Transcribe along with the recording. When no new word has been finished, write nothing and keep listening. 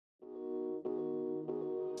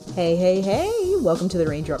Hey, hey, hey! Welcome to the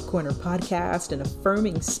Raindrop Corner podcast, an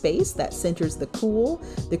affirming space that centers the cool,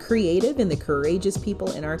 the creative, and the courageous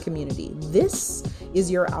people in our community. This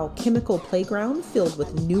is your alchemical playground filled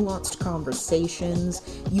with nuanced conversations,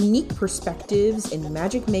 unique perspectives, and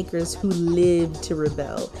magic makers who live to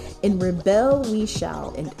rebel. And rebel we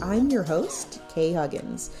shall. And I'm your host, Kay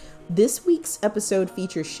Huggins. This week's episode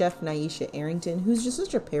features Chef Nyesha Arrington, who's just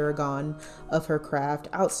such a paragon of her craft.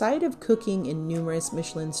 Outside of cooking in numerous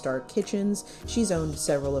Michelin star kitchens, she's owned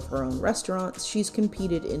several of her own restaurants. She's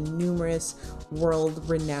competed in numerous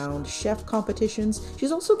world-renowned chef competitions.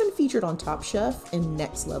 She's also been featured on Top Chef and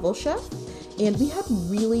Next Level Chef. And we had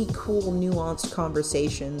really cool, nuanced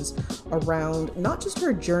conversations around not just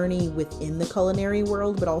her journey within the culinary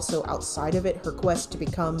world, but also outside of it, her quest to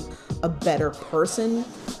become a better person,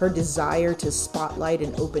 her desire to spotlight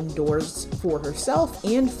and open doors for herself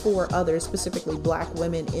and for others, specifically Black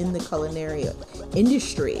women in the culinary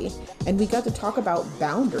industry. And we got to talk about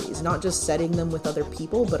boundaries, not just setting them with other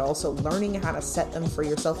people, but also learning how to set them for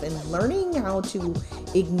yourself and learning how to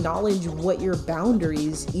acknowledge what your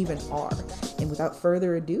boundaries even are. And without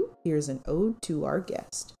further ado, here's an ode to our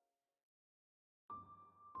guest.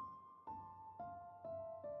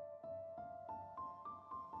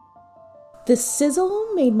 The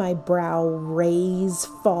sizzle made my brow raise,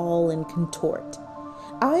 fall, and contort.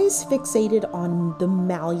 Eyes fixated on the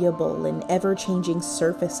malleable and ever-changing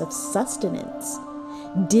surface of sustenance.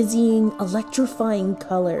 Dizzying, electrifying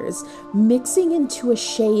colors mixing into a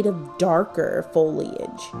shade of darker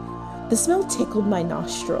foliage. The smell tickled my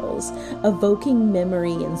nostrils, evoking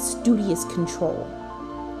memory and studious control.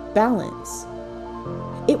 Balance.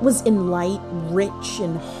 It was in light, rich,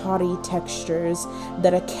 and haughty textures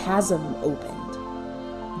that a chasm opened.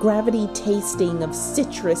 Gravity tasting of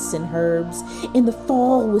citrus and herbs, and the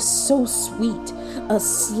fall was so sweet, a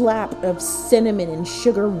slap of cinnamon and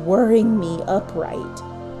sugar whirring me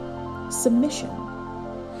upright. Submission.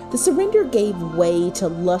 The surrender gave way to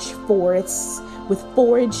lush forests with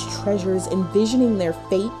foraged treasures envisioning their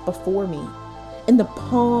fate before me. In the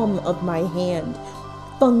palm of my hand,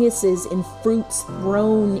 funguses and fruits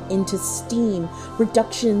thrown into steam,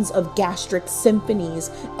 reductions of gastric symphonies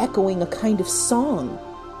echoing a kind of song.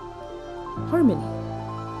 Harmony.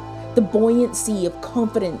 The buoyancy of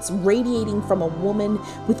confidence radiating from a woman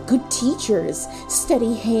with good teachers,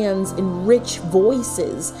 steady hands and rich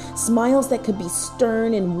voices, smiles that could be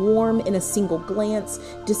stern and warm in a single glance,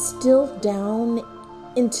 distilled down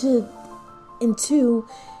into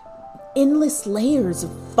endless layers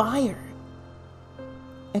of fire.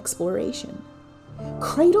 Exploration.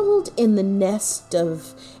 Cradled in the nest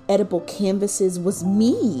of edible canvases was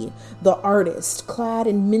me, the artist, clad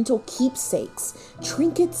in mental keepsakes,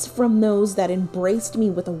 trinkets from those that embraced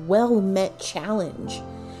me with a well-met challenge.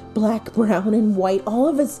 Black, brown, and white, all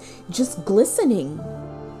of us just glistening.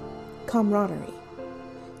 Camaraderie.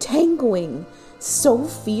 Tangoing so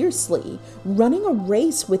fiercely, running a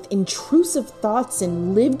race with intrusive thoughts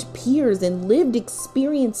and lived peers and lived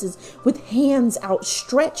experiences with hands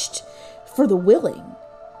outstretched for the willing.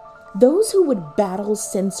 Those who would battle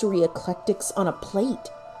sensory eclectics on a plate.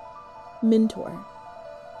 Mentor.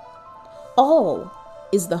 All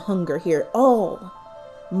is the hunger here. All.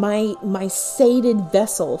 My sated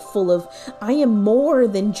vessel full of, I am more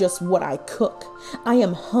than just what I cook. I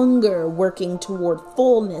am hunger working toward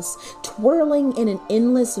fullness, twirling in an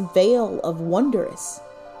endless veil of wondrous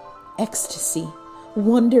ecstasy.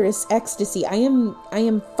 Wondrous ecstasy. I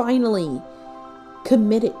am finally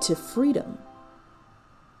committed to freedom.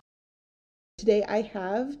 Today I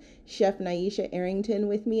have Chef Nyesha Arrington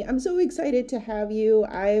with me. I'm so excited to have you.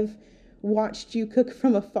 I've watched you cook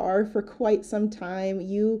from afar for quite some time.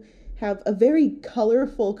 You have a very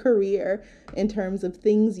colorful career in terms of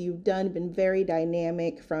things you've done, been very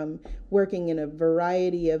dynamic, from working in a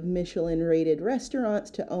variety of Michelin-rated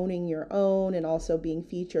restaurants to owning your own and also being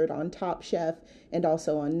featured on Top Chef and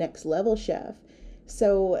also on Next Level Chef.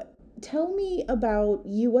 So tell me about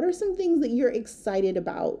you. What are some things that you're excited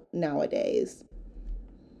about nowadays?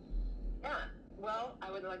 Yeah, well, I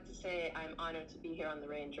would like to say I'm honored to be here on the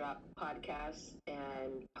Raindrop podcast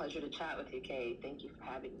and pleasure to chat with you, Kay. Thank you for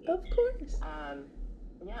having me. Of course.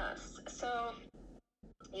 Yes, so,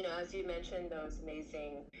 as you mentioned, those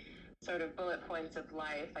amazing sort of bullet points of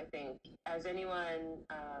life, I think as anyone,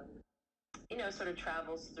 sort of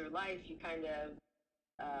travels through life, you kind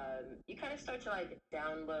of start to like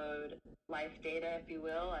download life data, if you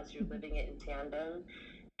will, as you're living it in tandem.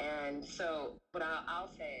 And so what I'll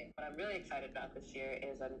say, what I'm really excited about this year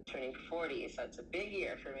is I'm turning 40, so it's a big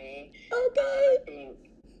year for me. Okay. I think,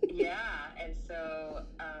 yeah, and so,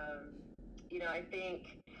 I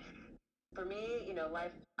think for me,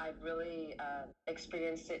 life, I've really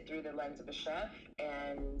experienced it through the lens of a chef.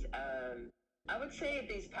 And I would say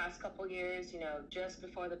these past couple years, just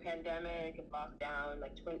before the pandemic and lockdown,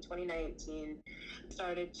 like 2019,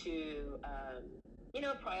 started to,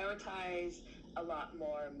 prioritize a lot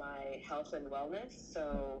more my health and wellness.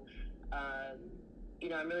 So,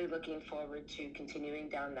 I'm really looking forward to continuing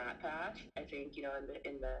down that path. I think,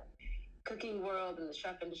 in the cooking world and the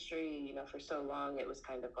chef industry, for so long it was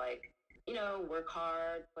kind of like, work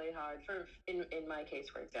hard, play hard for in my case,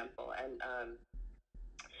 for example,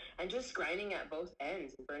 and just grinding at both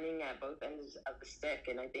ends, burning at both ends of the stick.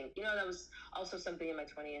 And I think, that was also something in my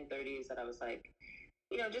 20s and 30s that I was like,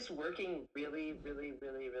 just working really, really,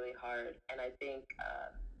 really, really hard. And I think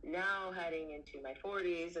now heading into my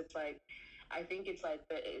 40s, it's like, I think it's like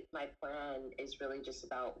my plan is really just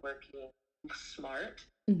about working smart,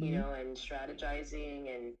 Mm-hmm. and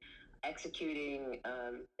strategizing and executing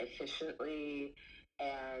efficiently.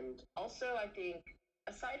 And also, I think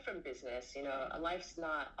aside from business, a life's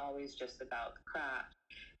not always just about the craft.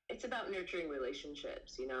 It's about nurturing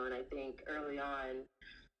relationships, and I think early on,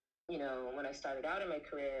 when I started out in my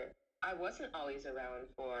career, I wasn't always around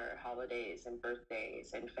for holidays and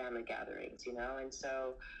birthdays and family gatherings, and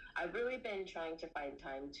so I've really been trying to find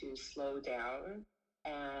time to slow down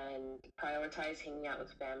and prioritize hanging out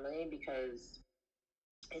with family because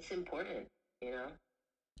it's important, you know?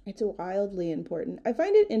 It's wildly important. I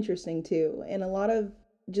find it interesting too, and a lot of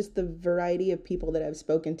just the variety of people that I've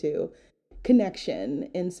spoken to, connection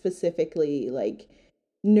and specifically like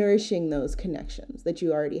nourishing those connections that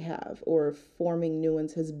you already have or forming new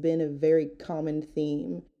ones has been a very common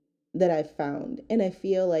theme that I've found. And I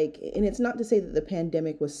feel like, and it's not to say that the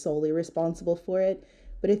pandemic was solely responsible for it,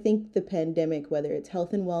 but I think the pandemic, whether it's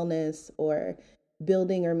health and wellness or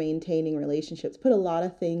building or maintaining relationships, put a lot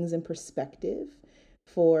of things in perspective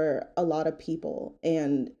for a lot of people.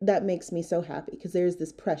 And that makes me so happy because there's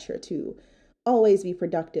this pressure to always be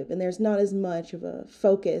productive and there's not as much of a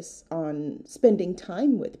focus on spending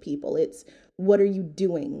time with people. It's what are you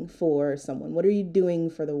doing for someone? What are you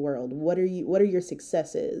doing for the world? What are your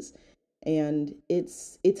successes? And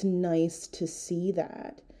it's nice to see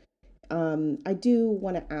that. I do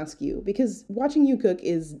want to ask you because watching you cook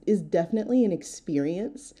is definitely an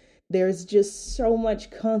experience. There's just so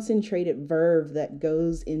much concentrated verve that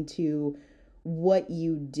goes into what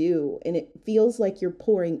you do, and it feels like you're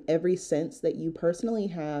pouring every sense that you personally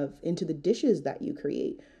have into the dishes that you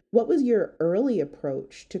create. What was your early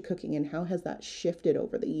approach to cooking, and how has that shifted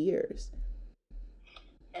over the years?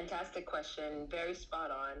 Fantastic question. Very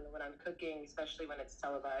spot on. When I'm cooking, especially when it's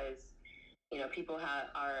televised, people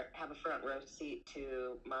have a front row seat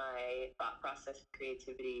to my thought process,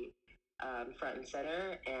 creativity, front and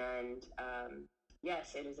center. And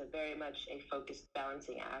yes, it is a very much a focused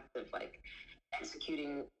balancing act of like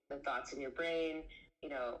executing the thoughts in your brain, you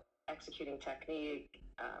know, executing technique,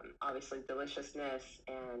 obviously deliciousness,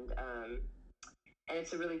 and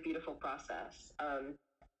it's a really beautiful process.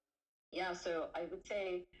 Yeah, so I would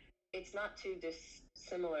say it's not too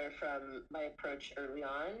dissimilar from my approach early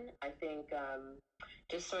on. I think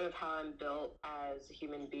just sort of how I'm built as a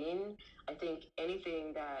human being. I think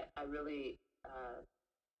anything that I really,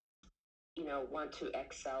 want to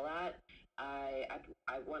excel at, I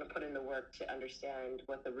want to put in the work to understand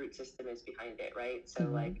what the root system is behind it, right? So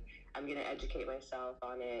Mm-hmm. like I'm gonna educate myself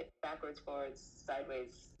on it backwards, forwards,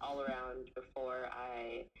 sideways, all around before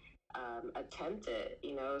I attempt it.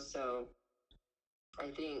 So I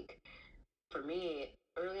think for me,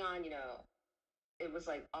 early on, it was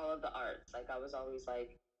like all of the arts. Like I was always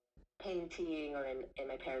like painting and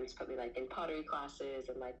my parents put me like in pottery classes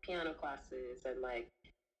and like piano classes and like,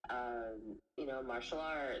 martial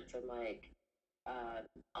arts and like, uh,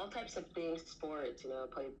 all types of things, sports,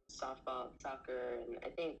 played softball, soccer. And I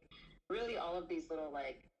think really all of these little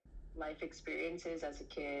like life experiences as a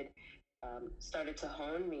kid started to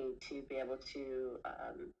hone me to be able to,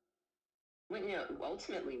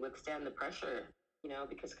 ultimately withstand the pressure,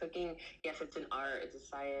 because cooking, yes, it's an art, it's a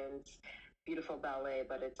science, beautiful ballet,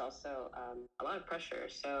 but it's also a lot of pressure.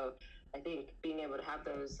 So I think being able to have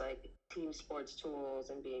those like team sports tools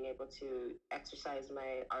and being able to exercise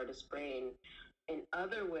my artist brain in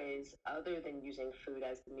other ways other than using food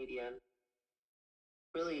as the medium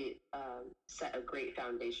really set a great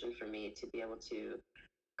foundation for me to be able to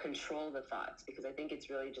control the thoughts, because I think it's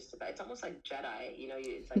really just about, it's almost like Jedi,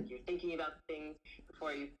 it's like you're thinking about things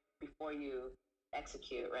before you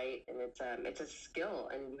execute, right? And it's a skill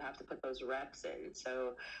and you have to put those reps in.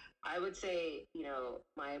 So I would say,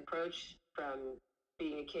 my approach from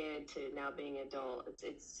being a kid to now being an adult,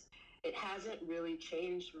 it hasn't really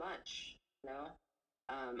changed much, you know?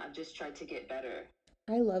 I've just tried to get better.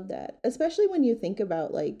 I love that, especially when you think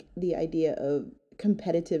about like the idea of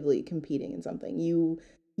competitively competing in something. You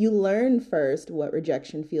learn first what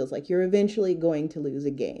rejection feels like. You're eventually going to lose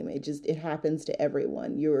a game. It happens to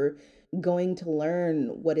everyone. You're going to learn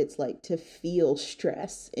what it's like to feel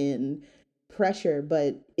stress and pressure,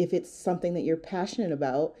 but if it's something that you're passionate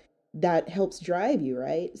about, that helps drive you,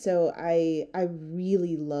 right? So I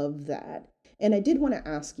really love that. And I did want to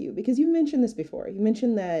ask you because you mentioned this before. You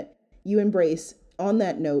mentioned that you embrace, on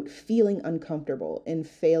that note, feeling uncomfortable and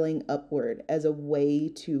failing upward as a way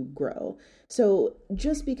to grow. So,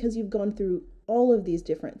 just because you've gone through all of these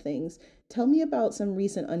different things, tell me about some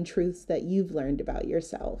recent untruths that you've learned about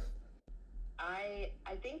yourself.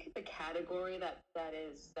 I think the category that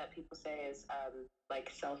people say is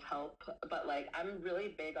like self help, but like I'm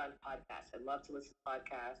really big on podcasts. I love to listen to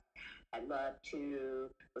podcasts. I love to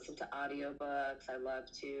listen to audiobooks. I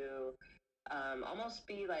love to almost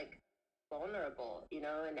be like vulnerable, you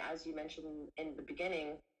know. And as you mentioned in the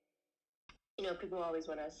beginning, you know, people always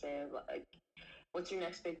want to say like, "What's your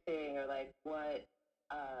next big thing?" or like, "What."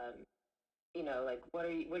 You know, like what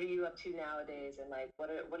are you up to nowadays, and like what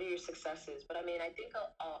are your successes? But I mean, I think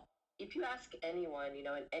if you ask anyone, you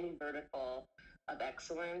know, in any vertical of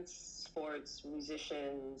excellence, sports,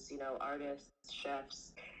 musicians, you know, artists,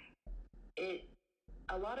 chefs, it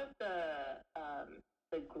a lot of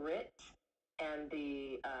the grit and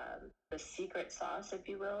the secret sauce, if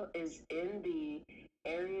you will, is in the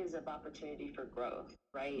areas of opportunity for growth,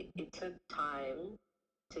 right? It took time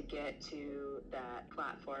to get to that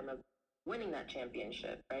platform of winning that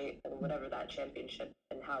championship, right? And whatever that championship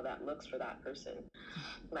and how that looks for that person.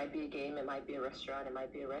 It might be a game, it might be a restaurant, it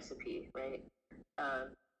might be a recipe, right? Um,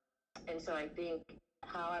 and so I think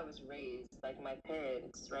how I was raised, like my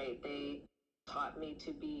parents, right? They taught me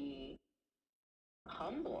to be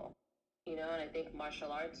humble, you know, and I think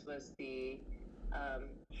martial arts was the um,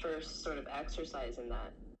 first sort of exercise in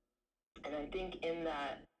that. And I think in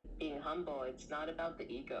that being humble, it's not about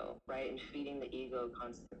the ego, right? And feeding the ego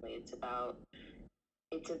constantly. It's about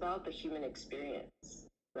the human experience,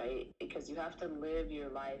 right? Because you have to live your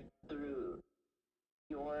life through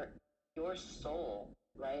your your soul,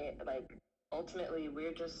 right? Like ultimately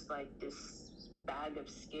we're just like this bag of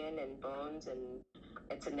skin and bones, and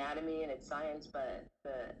it's anatomy and it's science, but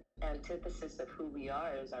the antithesis of who we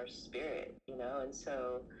are is our spirit, you know. And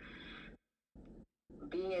so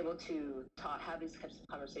being able to have these types of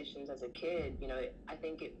conversations as a kid, you know, I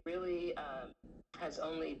think it really has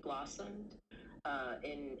only blossomed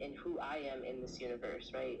in who I am in this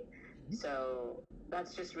universe, right? So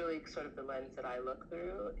that's just really sort of the lens that I look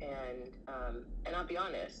through, and I'll be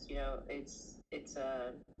honest, you know, it's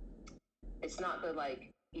not the like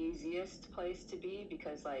easiest place to be,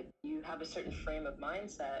 because like you have a certain frame of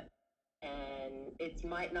mindset, and it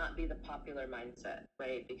might not be the popular mindset,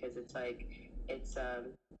 right? Because it's like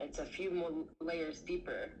it's a few more layers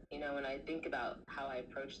deeper, you know. When I think about how I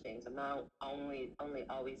approach things, I'm not only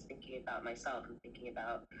always thinking about myself. I'm thinking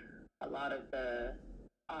about a lot of the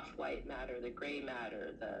off-white matter, the gray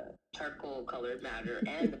matter, the charcoal colored matter,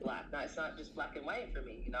 and the black. Now it's not just black and white for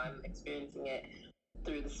me, you know. I'm experiencing it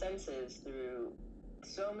through the senses, through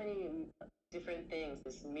so many different things,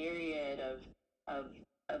 this myriad of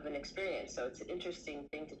of an experience. So it's an interesting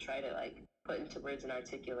thing to try to like put into words and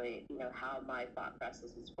articulate, you know, how my thought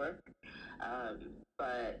processes work. Um,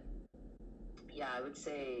 but yeah, I would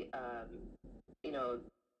say, you know,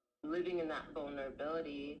 living in that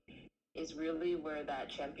vulnerability is really where that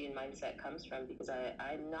champion mindset comes from, because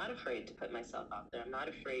I'm not afraid to put myself out there. I'm not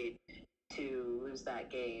afraid to lose that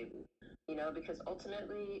game, you know, because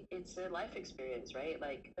ultimately it's a life experience, right?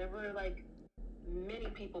 Like there were like many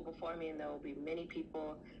people before me, and there will be many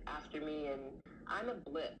people after me, and I'm a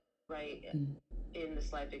blip, right, in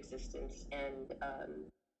this life existence. And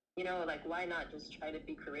you know, like why not just try to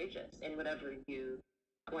be courageous in whatever you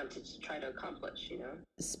want to try to accomplish, you know?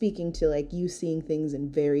 Speaking to like you seeing things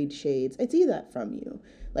in varied shades, I see that from you.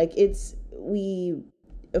 Like we,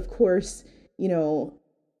 of course, you know,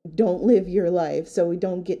 don't live your life, so we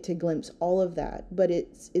don't get to glimpse all of that, but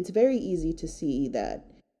it's very easy to see that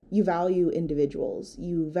you value individuals,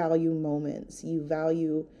 you value moments, you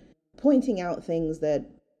value pointing out things that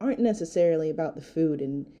aren't necessarily about the food,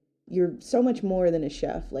 and you're so much more than a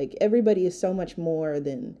chef. Like everybody is so much more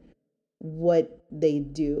than what they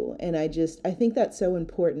do. And I think that's so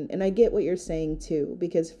important. And I get what you're saying too,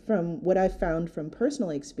 because from what I've found from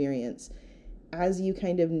personal experience, as you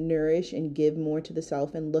kind of nourish and give more to the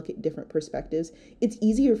self and look at different perspectives, it's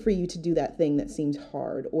easier for you to do that thing that seems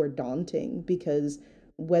hard or daunting, because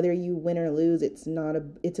whether you win or lose, it's not a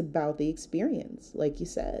it's about the experience, like you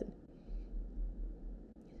said.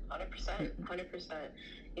 100%, 100%.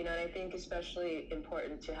 You know, and I think especially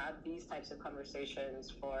important to have these types of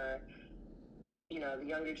conversations for, you know, the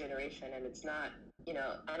younger generation. And it's not, you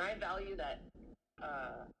know, and I value that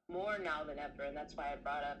more now than ever. And that's why I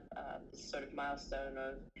brought up this sort of milestone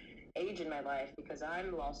of age in my life, because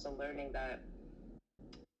I'm also learning that,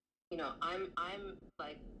 you know, I'm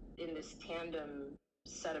like in this tandem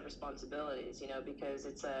set of responsibilities, you know, because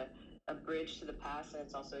it's a bridge to the past and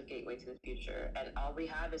it's also a gateway to the future. And all we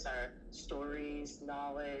have is our stories,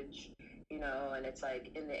 knowledge, you know, and it's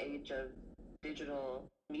like in the age of digital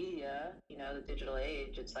media, you know, the digital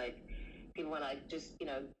age, it's like people want to like just, you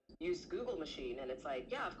know, use Google machine, and it's like,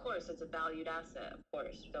 yeah, of course, it's a valued asset, of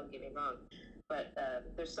course, don't get me wrong. But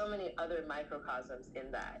there's so many other microcosms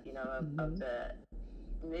in that, you know, of Mm-hmm. the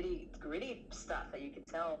nitty gritty stuff that you can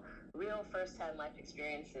tell, real firsthand life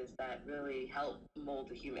experiences that really help mold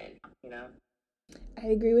the human, you know? I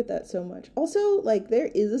agree with that so much. Also, like, there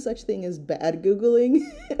is a such thing as bad Googling,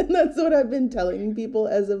 and that's what I've been telling people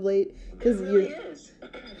as of late, There because really is.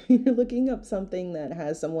 you're looking up something that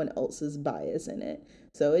has someone else's bias in it.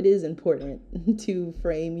 So it is important to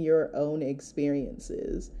frame your own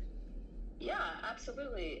experiences. Yeah,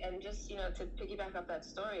 absolutely. And just, you know, to piggyback off that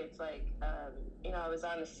story, it's like, you know, I was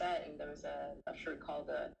on the set and there was a fruit called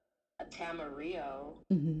a tamarillo,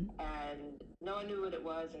 Mm-hmm. and no one knew what it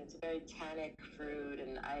was. And it's a very tannic fruit.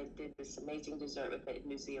 And I did this amazing dessert with it in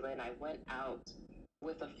New Zealand. I went out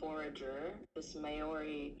with a forager, this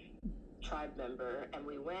Maori tribe member, and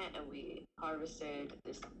we went and we harvested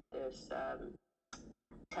this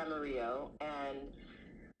tamarillo. And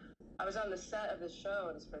I was on the set of the show,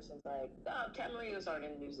 and this person's like, "Oh, tamarillos aren't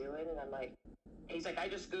in New Zealand," and I'm like, he's like, "I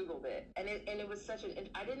just Googled it," and it was such an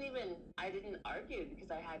I didn't argue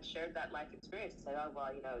because I had shared that life experience. It's like, oh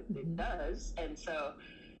well, you know, it Mm-hmm. does, and so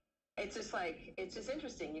it's just like it's just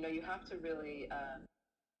interesting. You know, you have to really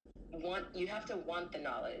you have to want the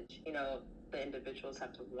knowledge. You know, the individuals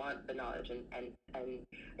have to want the knowledge, and I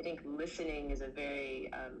think listening is a very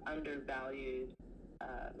undervalued.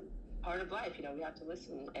 Um, Part of life, you know, we have to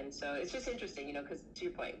listen, and so it's just interesting, you know, because to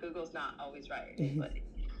your point, Google's not always right, but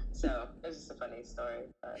so it's just a funny story,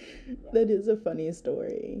 but yeah. That is a funny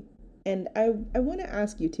story. And I want to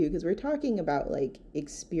ask you too, because we're talking about like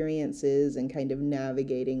experiences and kind of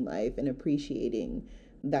navigating life and appreciating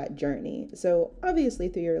that journey. So obviously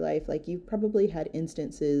through your life, like you've probably had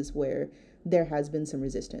instances where there has been some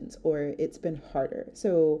resistance or it's been harder.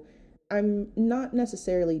 So I'm not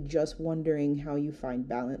necessarily just wondering how you find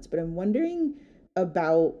balance, but I'm wondering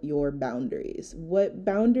about your boundaries. What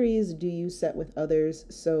boundaries do you set with others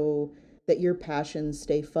so that your passions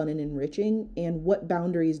stay fun and enriching? And what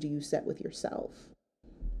boundaries do you set with yourself?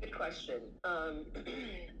 Good question.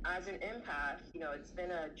 As an empath, you know, it's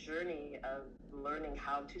been a journey of learning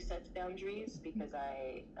how to set boundaries because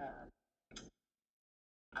I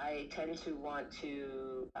tend to want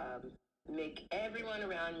to make everyone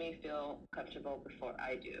around me feel comfortable before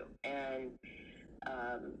I do. And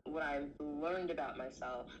what I've learned about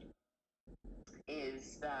myself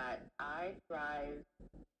is that I thrive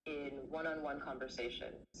in one-on-one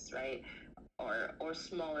conversations, right? Or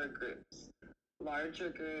smaller groups. Larger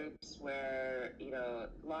groups where, you know,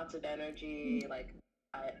 lots of energy, like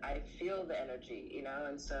I feel the energy, you know,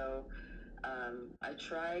 and so I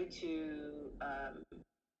try to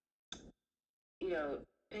you know,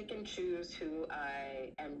 pick and choose who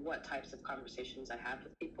I and what types of conversations I have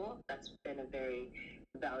with people. That's been a very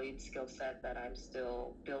valued skill set that I'm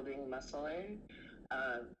still building muscle in.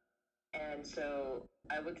 Um, and so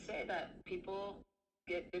I would say that people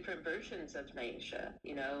get different versions of Nyesha,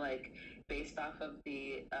 you know, like based off of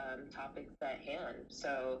the topics at hand.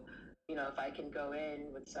 So, you know, if I can go in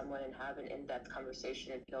with someone and have an in depth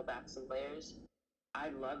conversation and peel back some layers, I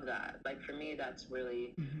love that. Like for me, that's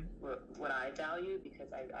really Mm-hmm. what I value because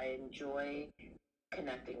I enjoy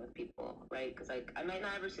connecting with people, right? Because like I might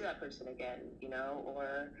not ever see that person again, you know,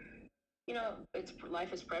 or you know, it's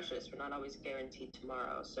life is precious. We're not always guaranteed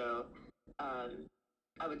tomorrow. So um,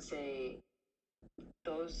 I would say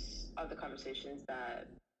those are the conversations that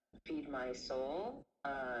feed my soul.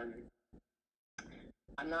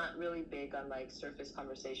 I'm not really big on like surface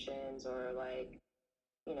conversations or like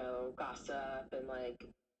you know gossip and like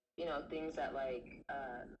you know things that like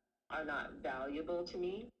are not valuable to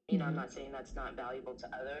me. You know, I'm Mm-hmm. not saying that's not valuable to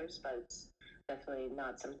others, but it's definitely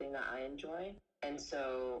not something that I enjoy. And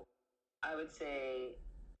so I would say,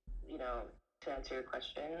 you know, to answer your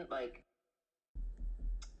question, like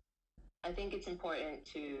I think it's important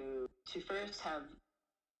to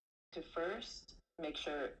first make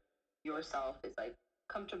sure yourself is like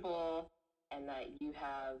comfortable and that you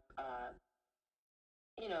have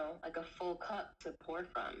like a full cup to pour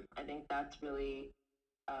from. I think that's really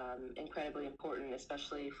incredibly important,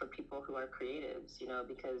 especially for people who are creatives,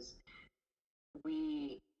 because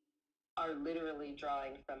we are literally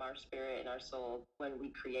drawing from our spirit and our soul when we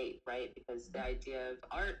create, right? Because the idea of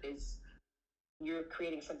art is you're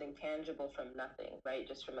creating something tangible from nothing, right?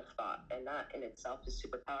 Just from a thought. And that in itself is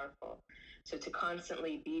super powerful. So to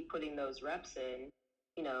constantly be putting those reps in,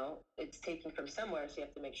 it's taken from somewhere. So you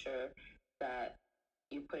have to make sure that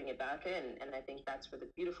you're putting it back in. And I think that's where the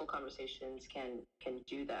beautiful conversations can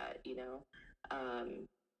do that,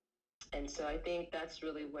 and so I think that's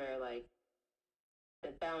really where like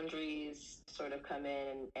the boundaries sort of come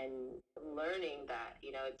in, and learning that,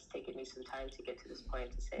 it's taken me some time to get to this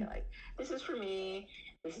point to say like, this is for me,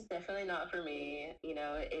 this is definitely not for me,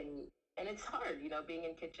 and it's hard, being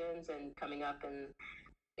in kitchens and coming up, and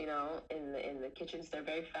in the kitchens, they're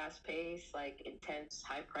very fast paced, like intense,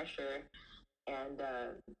 high pressure, and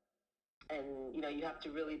you have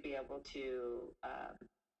to really be able to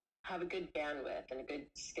have a good bandwidth and a good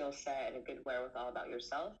skill set and a good wherewithal about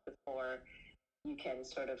yourself before you can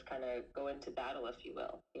sort of kind of go into battle, if you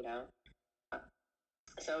will,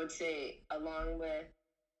 So I would say, along with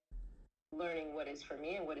learning what is for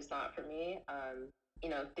me and what is not for me,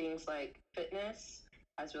 things like fitness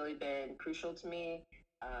has really been crucial to me.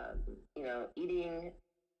 Eating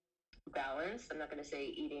balanced. I'm not going to say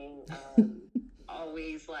eating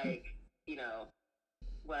always like,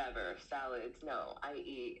 whatever, salads. No, I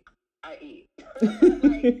eat. Like,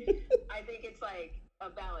 I think it's like a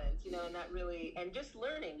balance, and that really, and just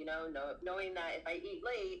learning, knowing that if I eat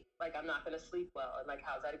late, like I'm not going to sleep well, and like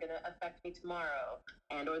how's that going to affect me tomorrow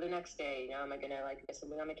and or the next day, am I going to like miss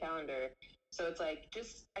something on the calendar? So it's like,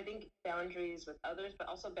 just, I think boundaries with others, but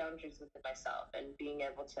also boundaries within myself, and being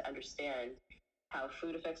able to understand how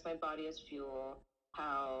food affects my body as fuel,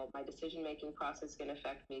 how my decision making process is going to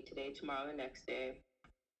affect me today, tomorrow, the next day,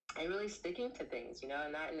 and really sticking to things, and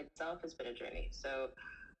that in itself has been a journey. So,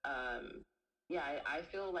 yeah, I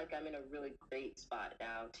feel like I'm in a really great spot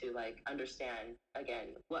now to like understand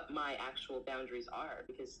again what my actual boundaries are,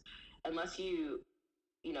 because unless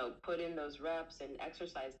put in those reps and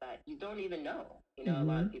exercise that, you don't even know, a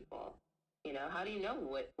lot of people, how do you know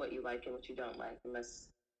what you like and what you don't like, unless,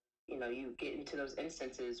 you get into those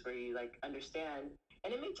instances where you like understand,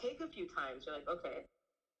 and it may take a few times. You're like, okay,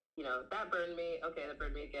 that burned me. Okay, that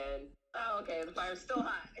burned me again. Oh, okay, the fire's still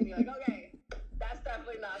hot. And you're like, okay, that's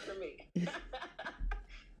definitely not for me.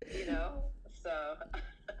 So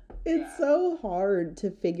It's yeah. so hard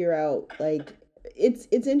to figure out, like, it's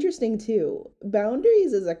interesting too.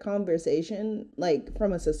 Boundaries is a conversation, like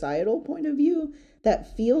from a societal point of view,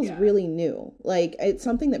 that feels Yeah. really new. Like it's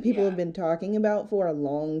something that people have Yeah. been talking about for a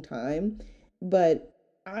long time, but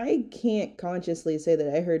I can't consciously say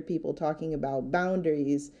that I heard people talking about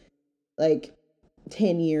boundaries like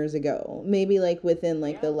 10 years ago, maybe like within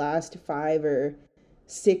like the Yeah. last 5 or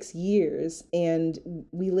 6 years. And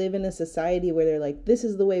we live in a society where they're like, this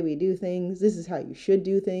is the way we do things, this is how you should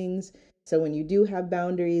do things. So when you do have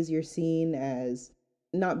boundaries, you're seen as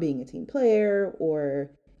not being a team player,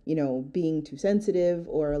 or being too sensitive,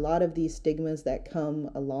 or a lot of these stigmas that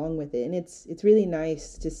come along with it. And it's really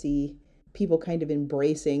nice to see people kind of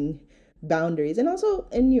embracing boundaries, and also,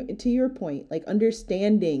 and to your point, like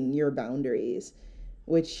understanding your boundaries,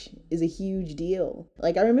 which is a huge deal.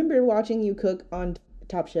 Like I remember watching you cook on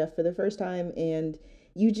Top Chef for the first time, and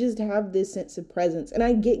you just have this sense of presence. And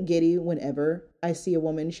I get giddy whenever I see a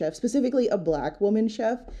woman chef, specifically a black woman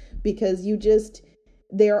chef, because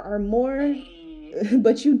there are more,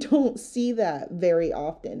 but you don't see that very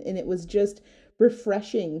often. And it was just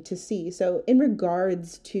refreshing to see. So, in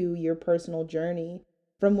regards to your personal journey,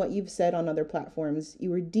 from what you've said on other platforms, you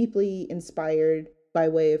were deeply inspired by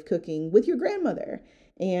way of cooking with your grandmother,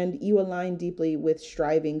 and you align deeply with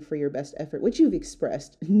striving for your best effort, which you've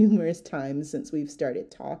expressed numerous times since we've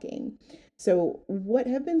started talking. So, what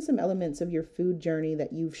have been some elements of your food journey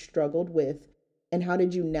that you've struggled with, and how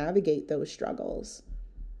did you navigate those struggles?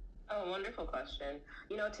 Oh, wonderful question.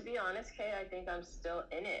 To be honest, Kay, I think I'm still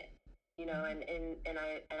in it.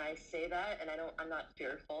 And I say that, and I'm not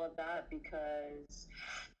fearful of that, because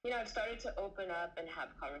I've started to open up and have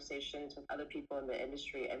conversations with other people in the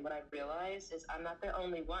industry, and what I've realized is I'm not the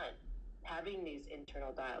only one having these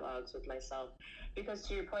internal dialogues with myself, because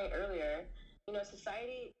to your point earlier,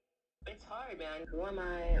 society, it's hard, man. Who am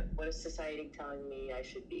I? What is society telling me I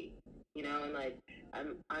should be? And like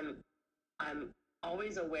I'm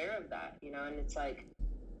always aware of that, and it's like,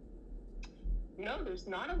 no, there's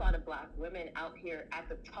not a lot of black women out here at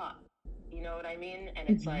the top. You know what I mean? And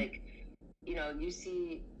it's Mm-hmm. like, you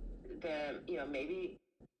see maybe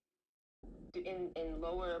in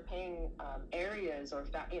lower paying areas, or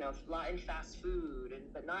in fast food,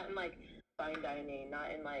 but not in like fine dining,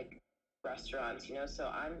 not in like restaurants, so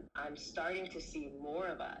I'm starting to see more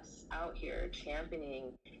of us out here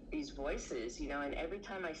championing these voices, and every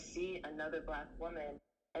time I see another Black woman,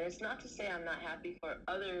 and it's not to say I'm not happy for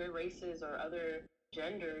other races or other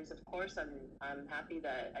genders. Of course, I'm happy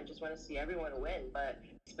that I just want to see everyone win, but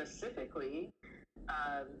specifically,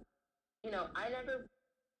 um, I never,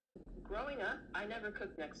 growing up, I never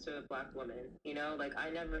cooked next to a Black woman. Like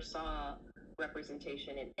I never saw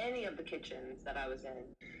representation in any of the kitchens that I was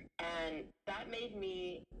in, and that made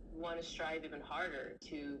me want to strive even harder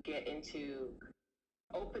to get into,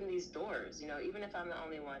 open these doors. Even if I'm the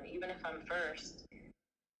only one, even if I'm first,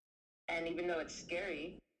 and even though it's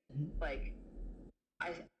scary, like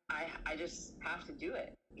I I just have to do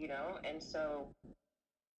it, and so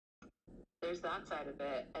there's that side of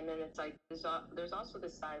it, and then it's like there's also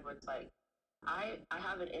this side where it's like I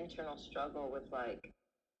have an internal struggle with like,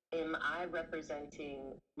 am I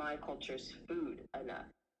representing my culture's food enough?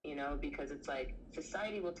 Because it's like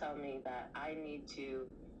society will tell me that I need to,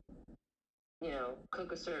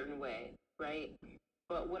 cook a certain way, right?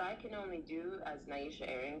 But what I can only do as Nyesha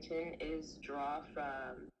Arrington is draw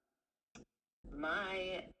from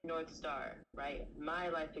my North Star, right? My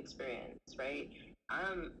life experience, right?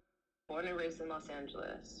 I'm born and raised in Los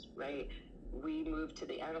Angeles, right? We moved to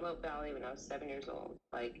the Antelope Valley when I was 7 years old.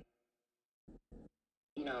 Like,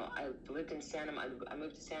 I lived in I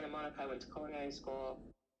moved to Santa Monica. I went to culinary school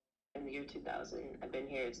in the year 2000. I've been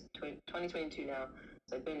here, it's 2022 now.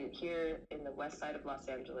 So I've been here in the west side of Los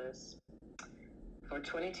Angeles for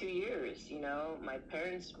 22 years. My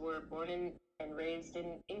parents were born and raised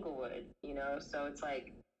in Inglewood, so it's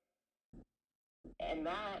like, and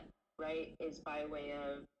that, right, is by way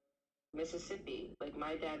of Mississippi. Like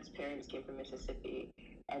my dad's parents came from Mississippi,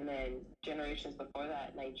 and then generations before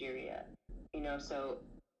that, Nigeria. So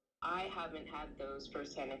I haven't had those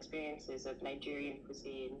firsthand experiences of Nigerian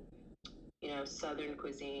cuisine, Southern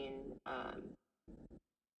cuisine.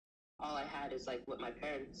 All I had is like what my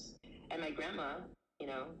parents and my grandma,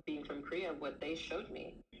 being from Korea, what they showed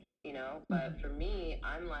me, But for me,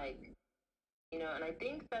 I'm like, and I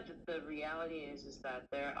think that the reality is that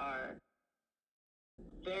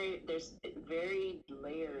there's varied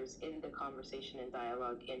layers in the conversation and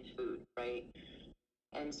dialogue in food, right?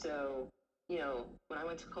 And so, when I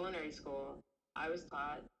went to culinary school, I was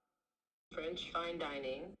taught French fine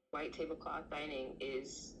dining, white tablecloth dining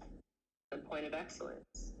is the point of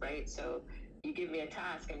excellence, right? So you give me a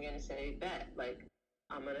task, I'm gonna say, bet, like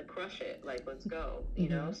I'm gonna crush it, like let's go,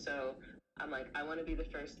 So I'm like, I want to be the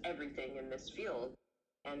first everything in this field,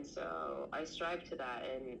 and so I strive to that.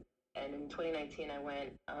 And in 2019, I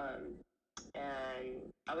went,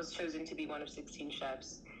 and I was chosen to be one of 16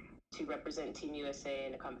 chefs to represent Team USA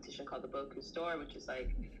in a competition called the Bocuse d'Or, which is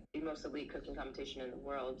like the most elite cooking competition in the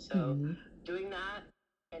world. So doing that,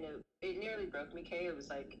 and it nearly broke me, Kay. It was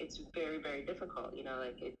like, it's very, very difficult,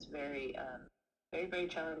 like it's very, very, very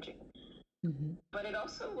challenging. But it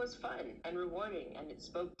also was fun and rewarding, and it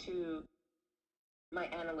spoke to my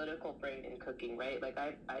analytical brain in cooking, right? Like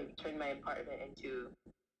I turned my apartment into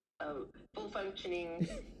a full functioning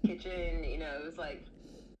kitchen, it was like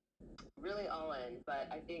really all in. But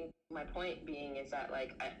I think my point being is that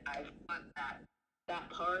like I've put that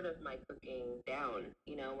part of my cooking down,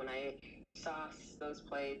 when I sauce those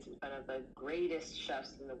plates in front of the greatest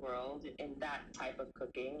chefs in the world in that type of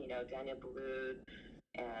cooking, Daniel Boulud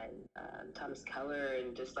and Thomas Keller,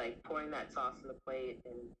 and just like pouring that sauce on the plate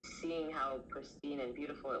and seeing how pristine and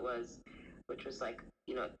beautiful it was, which was like,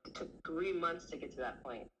 it took 3 months to get to that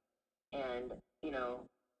point. And,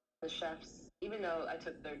 the chefs, even though I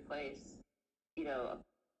took third place,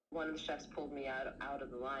 one of the chefs pulled me out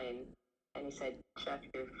of the line, and he said, "Chef,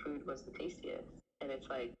 your food was the tastiest." And it's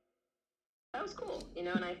like, that was cool, and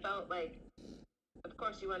I felt like, of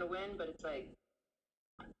course you want to win, but it's like,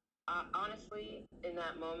 honestly, in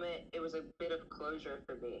that moment, it was a bit of closure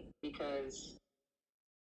for me, because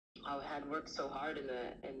I had worked so hard in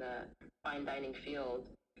the fine dining field,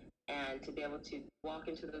 and to be able to walk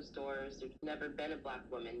into those doors, there's never been a Black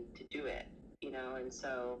woman to do it, and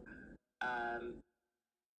so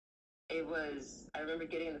it was, I remember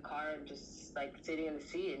getting in the car and just like sitting in the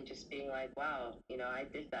seat and just being like, wow, I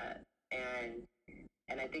did that, and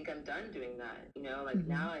I think I'm done doing that, like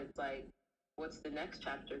now it's like, what's the next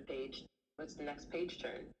what's the next page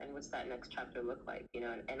turn, and what's that next chapter look like, and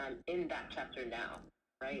I'm in that chapter now,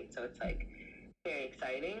 right? So it's like very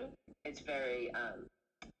exciting. It's very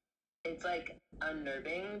it's like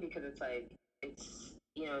unnerving, because it's like, it's,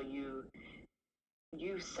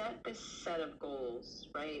 you set this set of goals,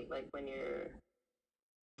 right? Like when you're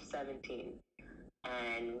 17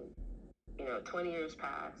 and 20 years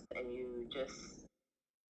passed and you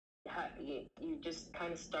just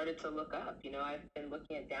kind of started to look up. I've been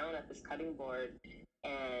looking down at this cutting board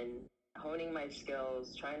and honing my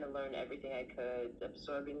skills, trying to learn everything I could,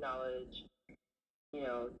 absorbing knowledge,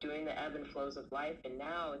 doing the ebb and flows of life. And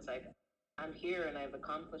now it's like I'm here and I've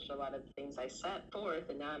accomplished a lot of the things I set forth.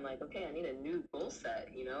 And now I'm like, okay, I need a new goal set,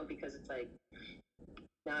 because it's like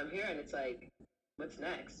now I'm here and it's like, what's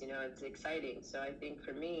next? It's exciting. So I think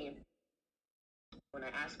for me, when I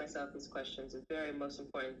ask myself these questions, the very most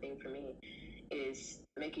important thing for me is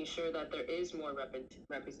making sure that there is more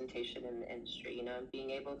representation in the industry,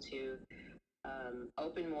 being able to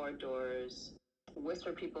open more doors,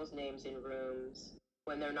 whisper people's names in rooms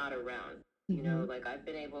when they're not around. Like I've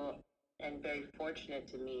been able and very fortunate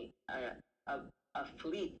to meet a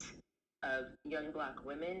fleet of young Black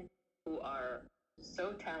women who are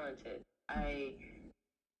so talented. I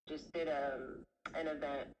just did an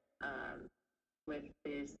event with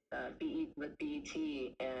this with BET,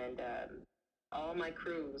 and all my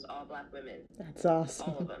crew was all Black women. That's awesome.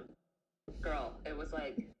 All of them. Girl, it was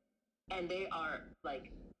like, and they are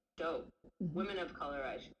like dope. Women of color,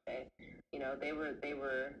 I should say. They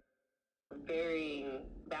were varying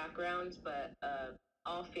backgrounds, but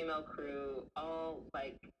all female crew, all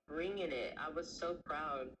like bringing it. I was so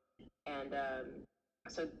proud, and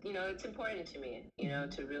so it's important to me,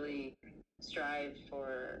 to really strive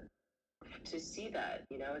to see that.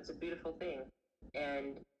 It's a beautiful thing,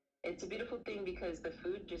 and it's a beautiful thing because the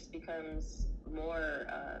food just becomes more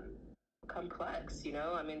complex.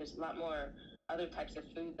 I mean, there's a lot more other types of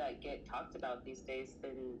food that get talked about these days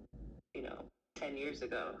than 10 years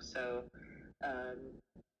ago. So um,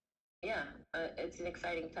 yeah, it's an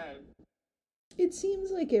exciting time. It seems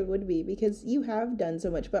like it would be because you have done so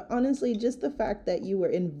much, but honestly, just the fact that you were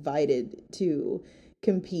invited to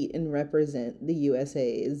compete and represent the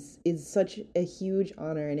USA is such a huge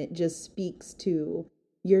honor, and it just speaks to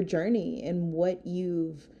your journey and what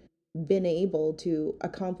you've been able to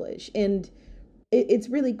accomplish. And it's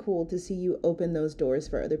really cool to see you open those doors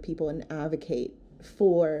for other people and advocate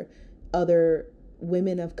for other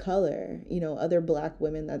women of color, other Black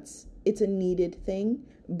women. It's a needed thing,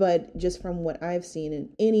 but just from what I've seen in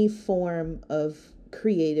any form of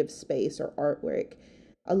creative space or artwork,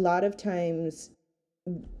 a lot of times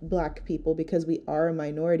Black people, because we are a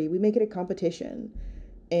minority, we make it a competition.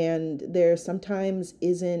 And there sometimes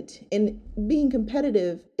isn't, and being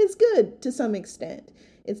competitive is good to some extent.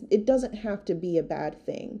 It doesn't have to be a bad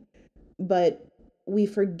thing, but we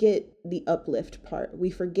forget the uplift part. We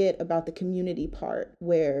forget about the community part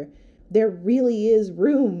where there really is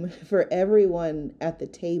room for everyone at the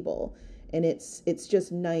table. And it's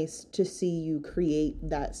just nice to see you create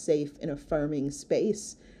that safe and affirming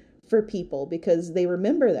space for people because they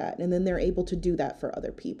remember that and then they're able to do that for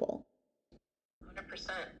other people.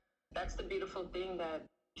 100%. That's the beautiful thing that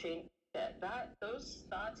change that those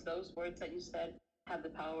thoughts, those words that you said have the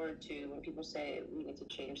power to, when people say we need to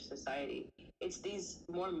change society, it's these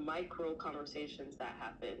more micro conversations that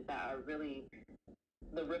happen that are really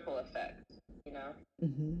the ripple effect, you know?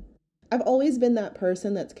 Mm-hmm. I've always been that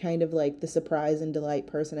person that's kind of like the surprise and delight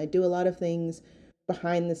person. I do a lot of things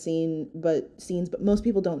behind the scenes, but most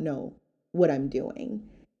people don't know what I'm doing.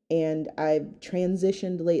 And I've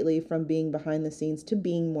transitioned lately from being behind the scenes to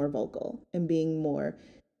being more vocal and being more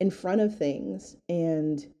in front of things.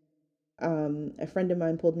 And a friend of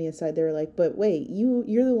mine pulled me aside. They were like, "But wait,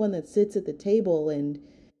 you're the one that sits at the table and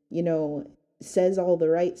you know says all the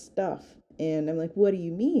right stuff." And I'm like, "What do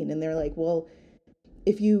you mean?" And they're like, "Well,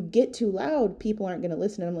 if you get too loud, people aren't going to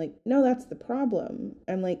listen." And I'm like, "No, that's the problem."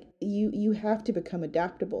 I'm like, you have to become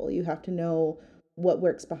adaptable. You have to know what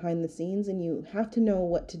works behind the scenes and you have to know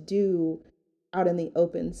what to do out in the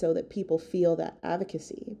open so that people feel that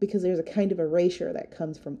advocacy, because there's a kind of erasure that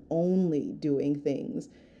comes from only doing things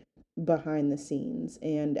behind the scenes.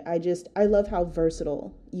 And I love how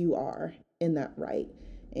versatile you are in that right.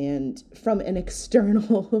 And from an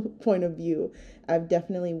external point of view, I've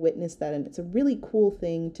definitely witnessed that. And it's a really cool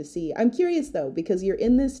thing to see. I'm curious though, because you're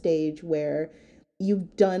in this stage where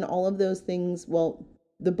you've done all of those things, well,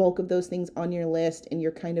 the bulk of those things on your list, and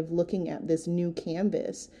you're kind of looking at this new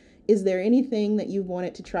canvas. Is there anything that you've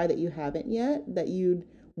wanted to try that you haven't yet that you'd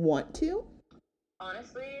want to?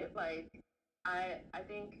 Honestly, like I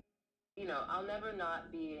think, I'll never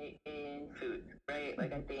not be in food, right?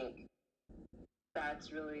 Like I think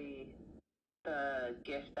that's really the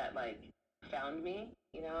gift that like found me.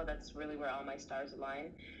 That's really where all my stars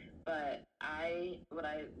align. But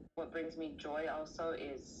what brings me joy also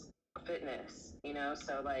is fitness,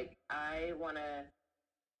 so like I want to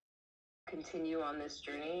continue on this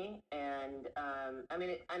journey. And I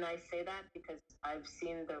mean, and I say that because I've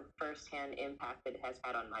seen the firsthand impact it has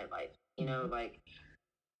had on my life. Like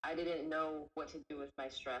I didn't know what to do with my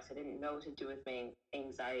stress. I didn't know what to do with my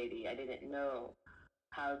anxiety. I didn't know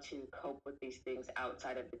how to cope with these things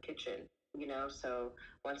outside of the kitchen. So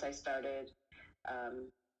once I started, um,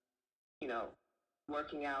 you know,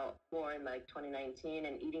 working out more in like 2019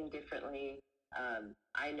 and eating differently,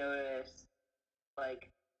 I noticed like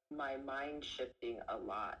my mind shifting a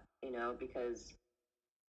lot, because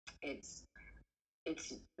it's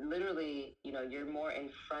it's literally, you're more in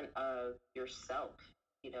front of yourself,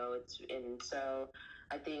 and so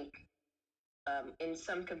I think in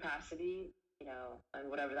some capacity, and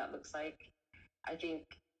whatever that looks like, I think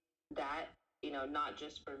that, not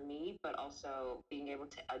just for me, but also being able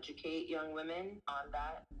to educate young women on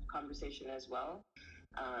that conversation as well.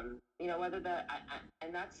 Whether that,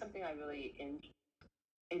 and that's something I really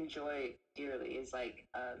enjoy dearly is like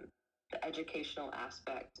the educational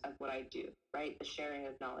aspect of what I do, right? The sharing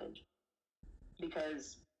of knowledge.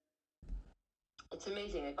 Because it's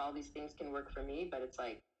amazing if all these things can work for me, but it's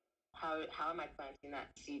like, how am I planting that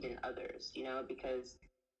seed in others, because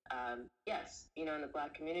yes, in the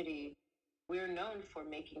Black community, we're known for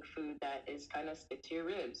making food that is kind of stick to your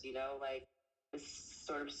ribs, like this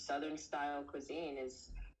sort of Southern style cuisine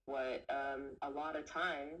is what a lot of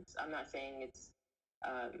times, I'm not saying it's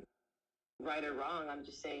right or wrong, I'm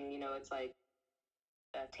just saying, it's like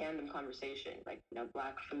a tandem conversation, like,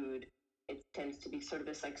 Black food, it tends to be sort of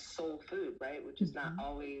this like soul food, right? Which is not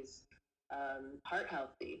always heart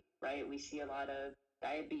healthy, right? We see a lot of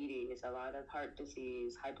diabetes, a lot of heart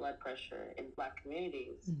disease, high blood pressure in Black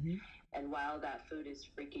communities. And while that food is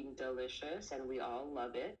freaking delicious and we all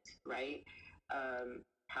love it, right?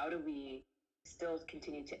 How do we still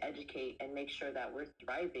continue to educate and make sure that we're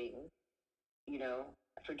thriving, you know,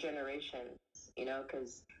 for generations,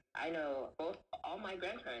 because I know all my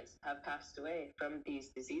grandparents have passed away from these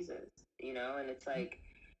diseases, and it's like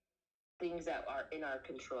things that are in our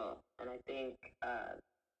control. And I think,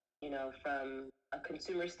 from a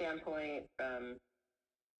consumer standpoint, from,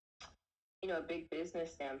 a big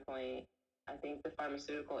business standpoint, I think the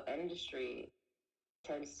pharmaceutical industry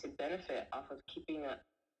tends to benefit off of keeping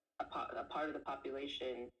a part of the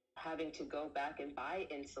population having to go back and buy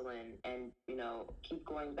insulin and, keep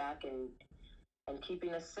going back and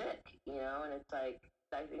keeping us sick, and it's like,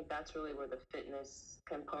 I think that's really where the fitness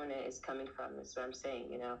component is coming from, is what I'm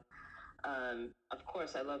saying, of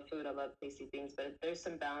course, I love food, I love tasty things, but there's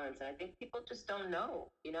some balance, and I think people just don't know.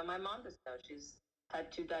 My mom doesn't know. She's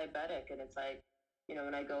type 2 diabetic, and it's like,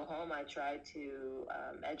 when I go home, I try to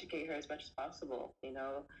educate her as much as possible,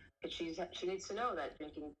 because she needs to know that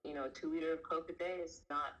drinking, a 2 liter of Coke a day is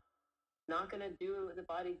not going to do the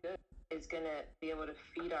body good. It's going to be able to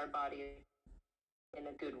feed our body in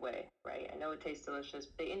a good way, right? I know it tastes delicious,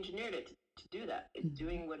 but they engineered it to do that. It's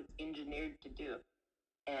doing what it's engineered to do.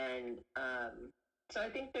 And so I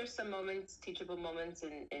think there's some moments, teachable moments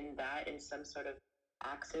in that, and some sort of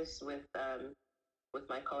axis with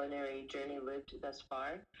my culinary journey lived thus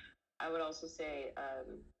far. I would also say,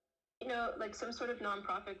 like some sort of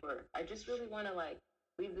nonprofit work. I just really want to like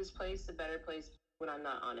leave this place a better place when I'm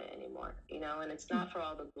not on it anymore, and it's not for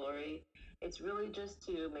all the glory. It's really just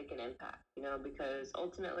to make an impact, because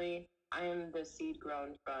ultimately I am the seed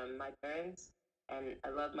grown from my parents, and I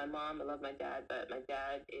love my mom, I love my dad, but my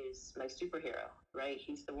dad is my superhero, right?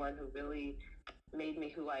 He's the one who really made me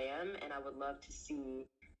who I am, and I would love to see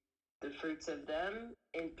the fruits of them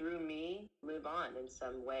and through me live on in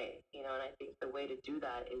some way, and I think the way to do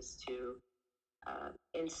that is to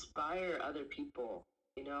inspire other people.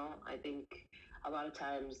 I think a lot of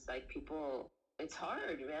times, like, people, it's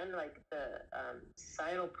hard, man. Like, the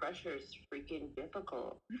societal pressure is freaking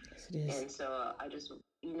difficult. Yes, it is. And so I just,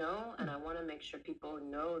 and I want to make sure people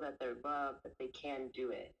know that they're loved, that they can do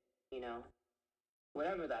it,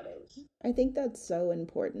 whatever that is. I think that's so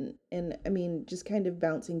important. And I mean, just kind of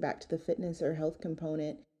bouncing back to the fitness or health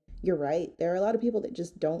component, you're right. There are a lot of people that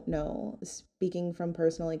just don't know. Speaking from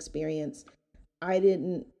personal experience,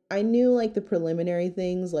 I knew like the preliminary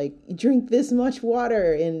things, like drink this much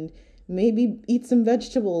water and maybe eat some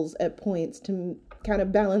vegetables at points to kind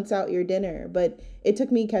of balance out your dinner. But it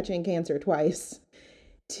took me catching cancer twice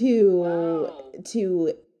to Wow.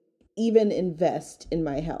 to even invest in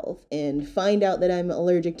my health and find out that I'm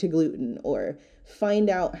allergic to gluten, or find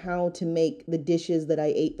out how to make the dishes that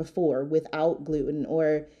I ate before without gluten,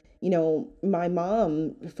 or my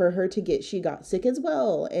mom, for her to get, she got sick as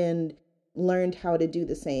well and learned how to do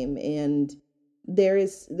the same. And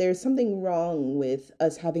there's something wrong with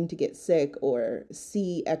us having to get sick or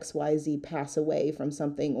see XYZ pass away from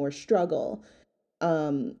something or struggle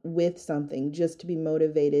with something just to be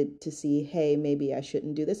motivated to see, hey, maybe I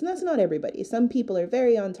shouldn't do this. And that's not everybody. Some people are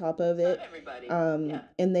very on top of It's not it, everybody. Yeah.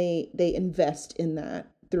 and they invest in that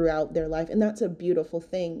throughout their life, and that's a beautiful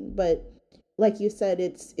thing. But like you said,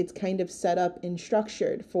 it's kind of set up and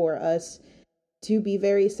structured for us to be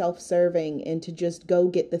very self-serving and to just go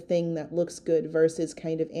get the thing that looks good versus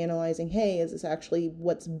kind of analyzing, hey, is this actually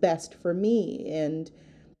what's best for me? And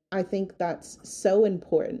I think that's so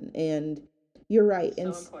important. And you're right. So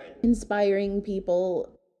important. Inspiring people,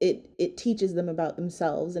 it teaches them about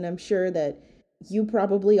themselves. And I'm sure that you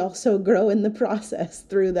probably also grow in the process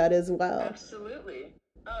through that as well. Absolutely.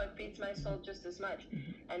 Oh, it feeds my soul just as much.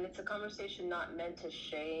 And it's a conversation not meant to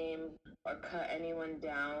shame or cut anyone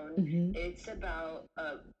down. Mm-hmm. It's about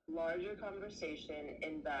a larger conversation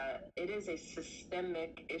in that it is a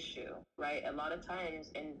systemic issue, right? A lot of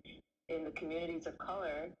times in the communities of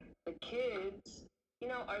color, the kids,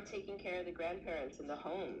 are taking care of the grandparents in the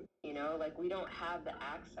home, like we don't have the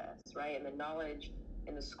access, right? And the knowledge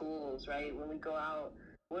in the schools, right? When we go out,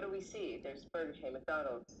 what do we see? There's Burger King,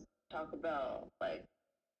 McDonald's, Taco Bell, like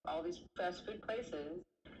all these fast food places.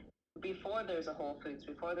 Before there's a Whole Foods,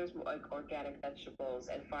 before there's like organic vegetables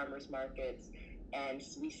and farmers markets, and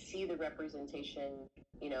we see the representation,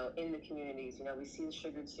 in the communities. We see the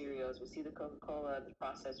sugared cereals, we see the Coca-Cola, the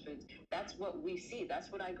processed foods. That's what we see.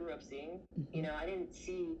 That's what I grew up seeing. Mm-hmm. I didn't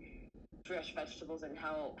see fresh vegetables and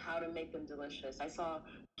how to make them delicious. I saw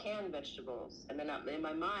canned vegetables, and then in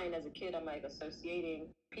my mind as a kid, I'm like associating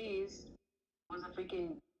peas was a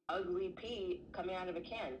freaking ugly pea coming out of a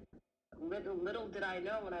can. Little did I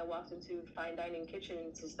know when I walked into fine dining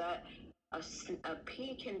kitchens is that a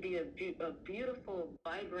pea can be a beautiful,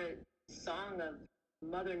 vibrant song of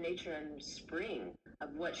Mother Nature and spring, of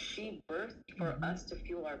what she birthed for Mm-hmm. us to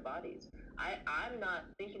fuel our bodies. I'm not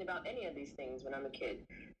thinking about any of these things when I'm a kid,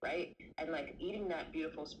 right? And like eating that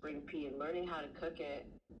beautiful spring pea and learning how to cook it,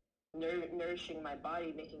 nourishing my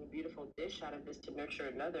body, making a beautiful dish out of this to nurture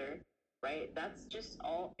another, right? That's just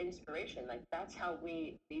all inspiration. Like that's how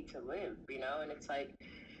we need to live, And it's like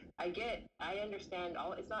I understand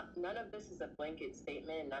all. It's not. None of this is a blanket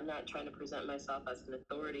statement, and I'm not trying to present myself as an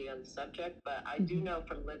authority on the subject. But I do Mm-hmm. know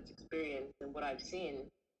from lived experience and what I've seen,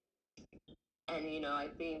 and I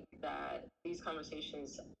think that these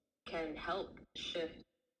conversations can help shift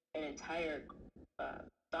an entire uh,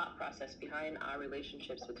 thought process behind our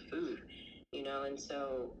relationships with food. And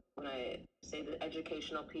so when I say the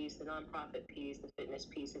educational piece, the nonprofit piece, the fitness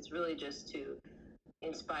piece, it's really just to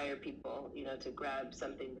inspire people, to grab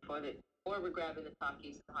something before we're grabbing the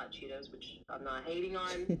Takis and the hot Cheetos, which I'm not hating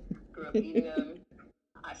on. Grew up eating them.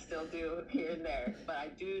 I still do here and there, but I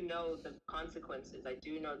do know the consequences. I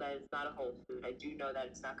do know that it's not a whole food. I do know that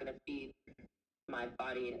it's not going to feed my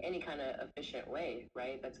body in any kind of efficient way,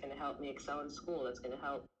 right? That's going to help me excel in school. That's going to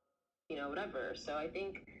help, whatever. So I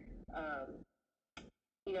think,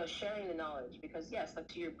 sharing the knowledge, because yes, like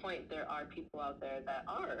to your point, there are people out there that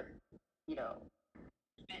are, you know,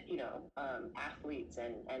 athletes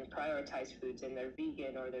and prioritize foods, and they're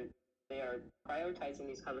vegan, or they are prioritizing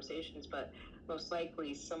these conversations, but most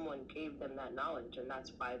likely someone gave them that knowledge, and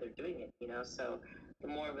that's why they're doing it. So the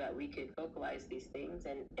more that we could vocalize these things,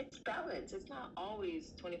 and it's balance. It's not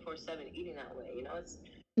always 24/7 eating that way. It's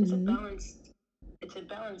a Mm-hmm.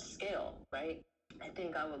 balanced scale, right? I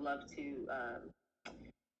think I would love to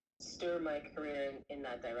stir my career in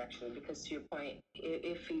that direction, because to your point,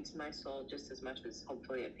 it feeds my soul just as much as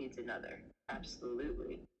hopefully it feeds another.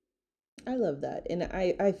 Absolutely. I love that. And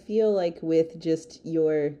I feel like with just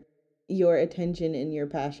your attention and your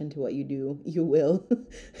passion to what you do, you will.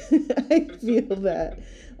 I feel that.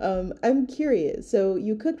 I'm curious. So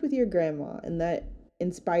you cooked with your grandma and that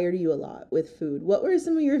inspired you a lot with food. What were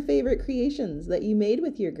some of your favorite creations that you made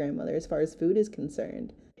with your grandmother as far as food is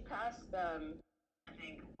concerned? She passed, I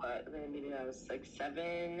think, what, maybe I was like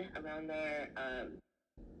 7, around there.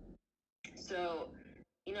 So,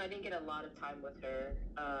 I didn't get a lot of time with her.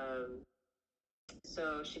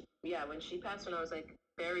 So yeah, when she passed when I was like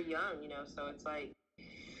very young, so it's like,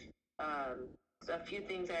 um, so a few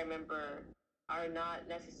things I remember are not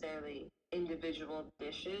necessarily individual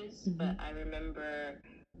dishes, Mm-hmm. but I remember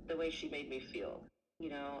the way she made me feel,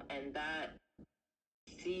 and that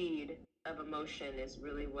seed of emotion is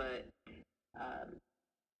really what um,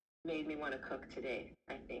 made me want to cook today,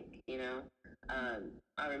 I think,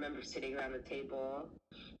 I remember sitting around the table.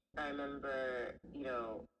 I remember,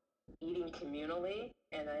 eating communally,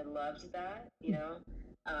 and I loved that,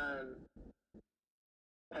 Um,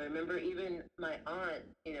 I remember even my aunt,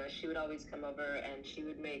 she would always come over and she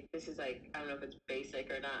would make, this is like, I don't know if it's basic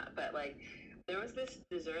or not, but like there was this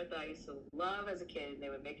dessert that I used to love as a kid, and they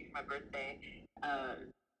would make it for my birthday.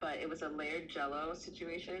 But it was a layered jello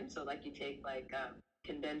situation. So like you take like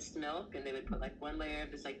condensed milk, and they would put like one layer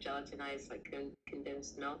of this like gelatinized like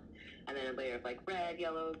condensed milk, and then a layer of like red,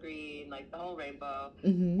 yellow, green, like the whole rainbow,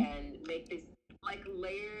 Mm-hmm. and make this like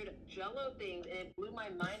layered jello things. And it blew my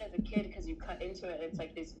mind as a kid because you cut into it and it's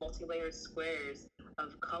like these multi-layered squares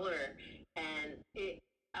of color, and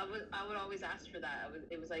I would always ask for that.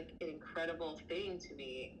 It was like an incredible thing to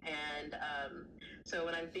me. And so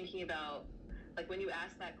when I'm thinking about, like, when you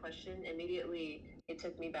asked that question, immediately it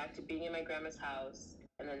took me back to being in my grandma's house,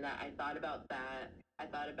 and then that I thought about that. I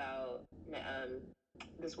thought about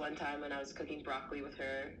this one time when I was cooking broccoli with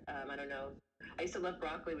her. I don't know. I used to love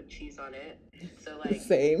broccoli with cheese on it. So like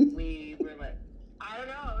Same. we were like, I don't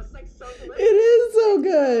know, it was like so delicious. It is so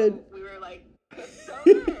good. So we were like, so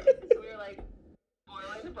good. So we were like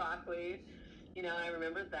boiling the broccoli, and I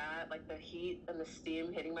remember that, like the heat and the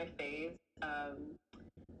steam hitting my face.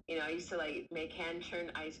 I used to like make hand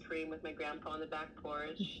churned ice cream with my grandpa on the back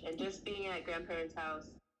porch, and just being at grandparents'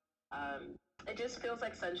 house, it just feels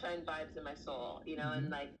like sunshine vibes in my soul, and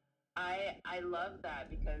like I love that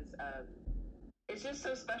because it's just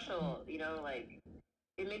so special, like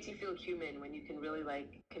it makes you feel human when you can really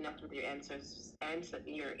like connect with your ancestors,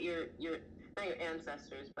 your not your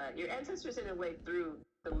ancestors, but your ancestors in a way through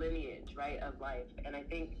the lineage, right, of life. And I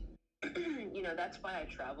think that's why I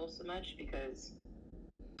travel so much, because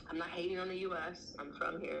I'm not hating on the U.S. I'm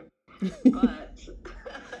from here, but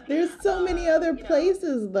There's so many other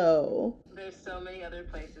places, though. There's so many other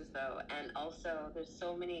places, though, and also there's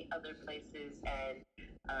so many other places and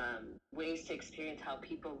ways to experience how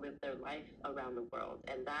people live their life around the world,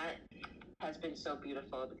 and that has been so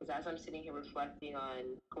beautiful. Because as I'm sitting here reflecting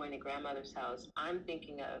on going to grandmother's house, I'm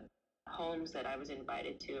thinking of homes that I was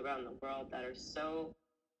invited to around the world that are so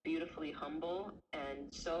beautifully humble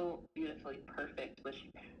and so beautifully perfect with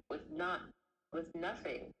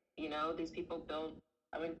nothing. These people built.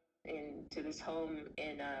 I went into this home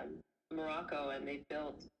in Morocco, and they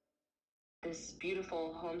built this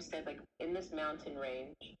beautiful homestead like in this mountain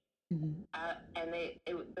range. Mm-hmm. And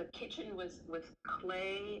the kitchen was with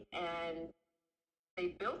clay, and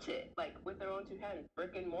they built it like with their own two hands,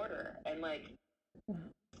 brick and mortar, and like,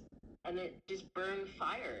 and it just burned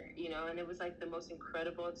fire, and it was like the most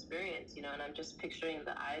incredible experience, and I'm just picturing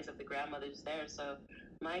the eyes of the grandmothers there. So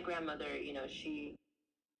my grandmother, she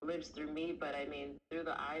lives through me, but I mean, through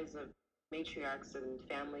the eyes of matriarchs and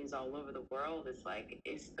families all over the world,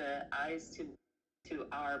 it's the eyes to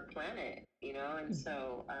our planet, and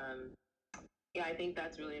so yeah, I think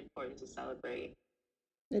that's really important to celebrate.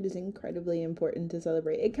 It is incredibly important to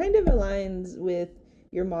celebrate. It kind of aligns with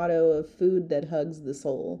your motto of food that hugs the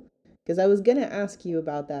soul. Because I was going to ask you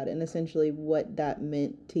about that and essentially what that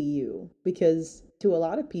meant to you. Because to a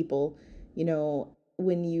lot of people,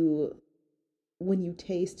 when you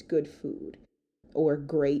taste good food or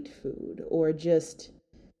great food or just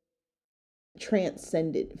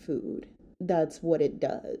transcendent food, that's what it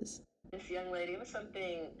does. This young lady, it was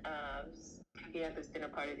something, I was cooking at this dinner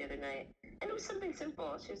party the other night, and it was something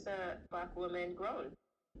simple. She's a Black woman, grown.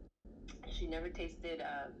 She never tasted,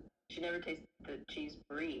 the cheese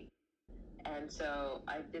brie. And so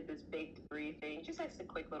I did this baked brie thing, just as a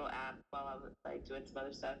quick little app while I was like doing some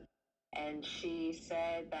other stuff. And she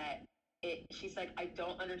said that she's like, I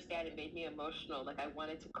don't understand. It made me emotional. Like I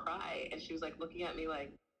wanted to cry. And she was like looking at me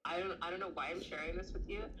like, I don't know why I'm sharing this with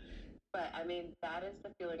you. But I mean, that is the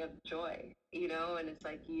feeling of joy, and it's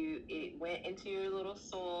like it went into your little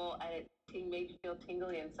soul, and it made you feel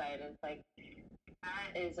tingly inside. And it's like,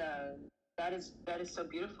 that is so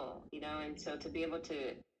beautiful, and so to be able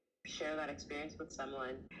to share that experience with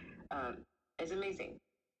someone is amazing.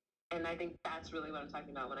 And I think that's really what I'm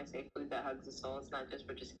talking about when I say food that hugs the soul. It's not just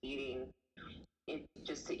for just eating, it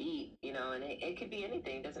just to eat, and it could be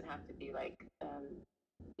anything. It doesn't have to be like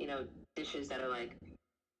dishes that are like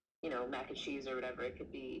mac and cheese or whatever. It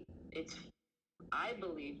could be. I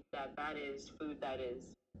believe that is food that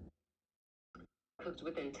is cooked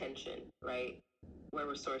with intention, right? Where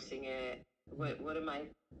we're sourcing it. What am I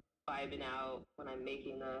vibing out when I'm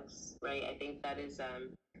making this, right? I think that is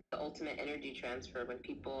the ultimate energy transfer. When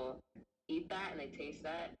people eat that and they taste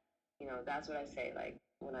that, that's what I say. Like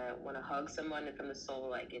when I want to hug someone from the soul,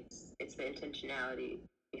 like it's the intentionality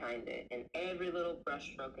behind it, and every little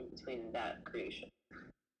brushstroke in between that creation.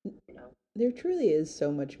 There truly is so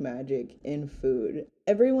much magic in food.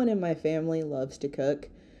 Everyone in my family loves to cook.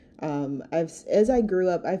 As I grew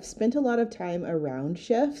up, I've spent a lot of time around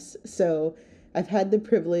chefs, so I've had the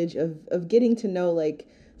privilege of getting to know like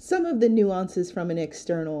some of the nuances from an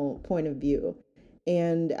external point of view.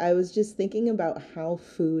 And I was just thinking about how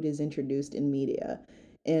food is introduced in media.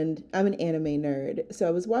 And I'm an anime nerd. So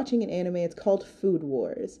I was watching an anime, it's called Food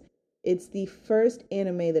Wars. It's the first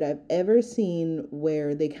anime that I've ever seen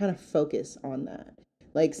where they kind of focus on that.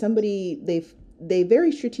 Like they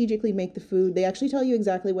very strategically make the food. They actually tell you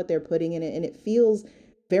exactly what they're putting in it, and it feels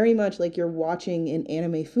very much like you're watching an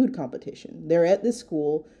anime food competition. They're at this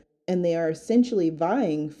school and they are essentially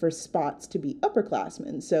vying for spots to be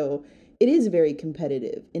upperclassmen. So it is very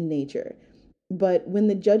competitive in nature. But when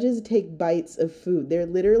the judges take bites of food, they're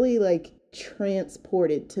literally like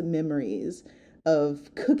transported to memories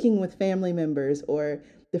of cooking with family members or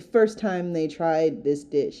the first time they tried this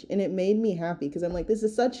dish. And it made me happy because I'm like,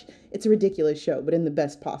 it's a ridiculous show, but in the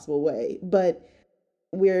best possible way. But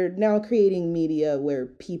we're now creating media where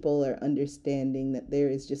people are understanding that there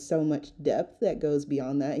is just so much depth that goes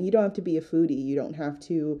beyond that. And you don't have to be a foodie. You don't have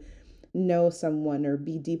to know someone or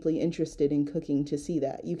be deeply interested in cooking to see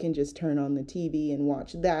that. You can just turn on the TV and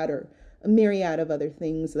watch that or a myriad of other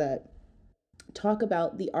things that talk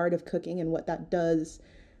about the art of cooking and what that does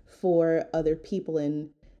for other people and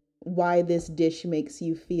why this dish makes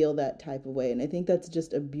you feel that type of way. And I think that's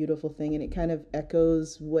just a beautiful thing. And it kind of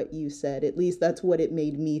echoes what you said. At least that's what it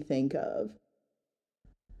made me think of.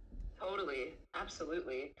 Totally,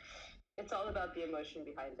 absolutely. It's all about the emotion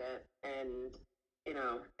behind it, and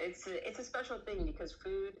it's a special thing because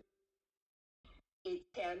food, it's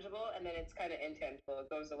tangible and then it's kind of intangible. It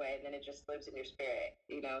goes away and then it just lives in your spirit.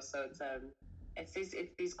 So it's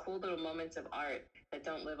these cool little moments of art that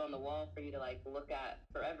don't live on the wall for you to like look at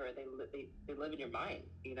forever. They live in your mind.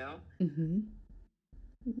 Mm-hmm.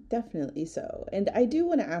 Definitely so. And I do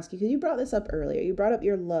want to ask you, because you brought this up earlier, you brought up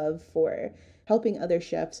your love for helping other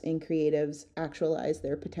chefs and creatives actualize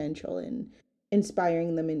their potential and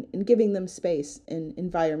inspiring them and giving them space and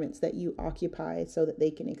environments that you occupy so that they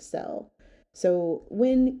can excel. So,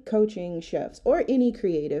 when coaching chefs or any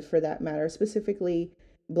creative for that matter, specifically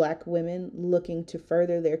Black women looking to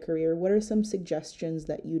further their career, what are some suggestions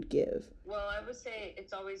that you'd give? Well, I would say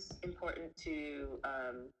it's always important to,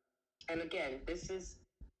 and again,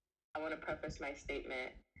 I want to preface my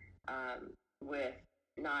statement with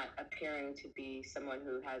not appearing to be someone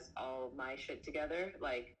who has all my shit together.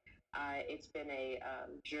 Like, it's been a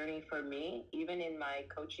journey for me, even in my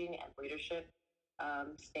coaching and leadership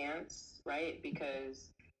stance, right?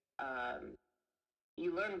 Because um,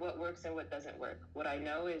 you learn what works and what doesn't work. What I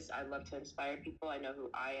know is I love to inspire people. I know who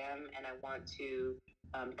I am, and I want to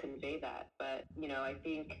convey that. But I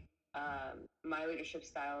think my leadership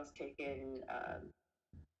style has taken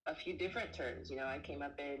a few different turns. I came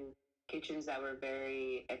up in kitchens that were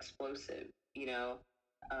very explosive.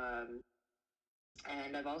 Um,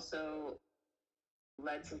 and I've also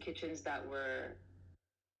led some kitchens that were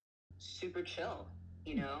super chill.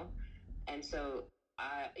 You know, and so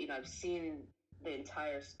I've seen the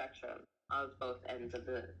entire spectrum of both ends of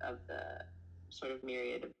the sort of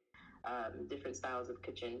myriad of different styles of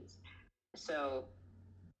kitchens. So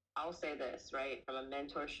I'll say this, right, from a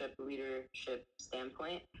mentorship leadership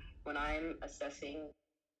standpoint, when I'm assessing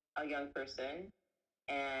a young person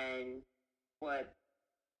and what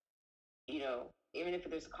even if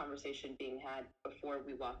there's a conversation being had before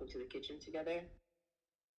we walk into the kitchen together,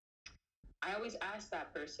 I always ask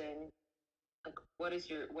that person, like, what is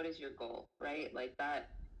your goal, right? Like that,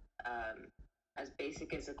 um, as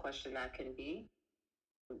basic as a question that can be,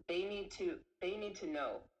 they need to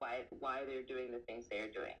know why they're doing the things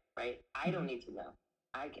they're doing, right? I don't Mm-hmm. need to know.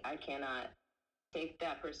 I cannot take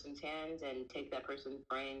that person's hands and take that person's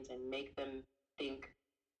brains and make them think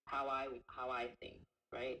how I think,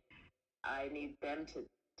 right? I need them to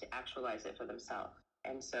actualize it for themselves.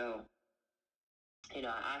 And so,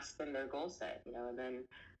 I ask them their goal set, and then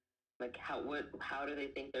like how do they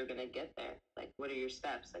think they're gonna get there? Like what are your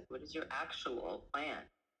steps? Like what is your actual plan,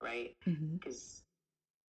 right? Mm-hmm. Because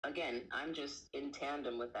again, I'm just in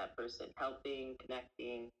tandem with that person, helping,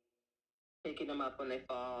 connecting, picking them up when they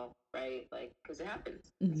fall, right? Like because it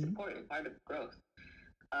happens. It's Mm-hmm. important part of growth.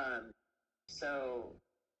 Um, so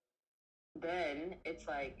then it's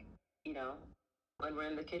like, you know, when we're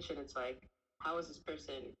in the kitchen, it's like, how is this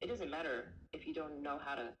person? It doesn't matter if you don't know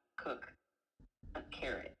how to cook a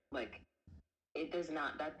carrot. Like that does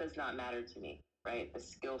not matter to me, right? The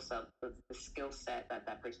skill set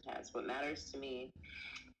that person has. What matters to me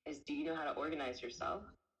is, do you know how to organize yourself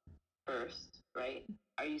first, right?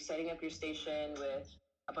 Are you setting up your station with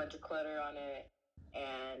a bunch of clutter on it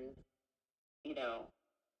and, you know,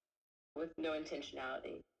 with no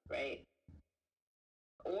intentionality, right?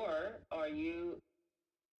 Or are you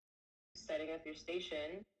setting up your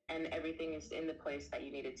station and everything is in the place that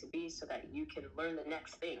you need it to be so that you can learn the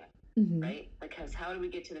next thing, right? Because how do we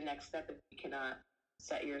get to the next step if you cannot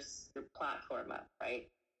set your platform up, right?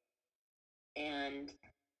 And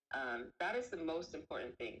that is the most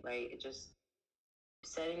important thing, right? It just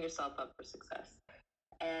setting yourself up for success.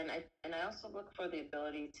 And I also look for the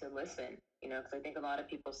ability to listen, because I think a lot of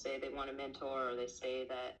people say they want a mentor, or they say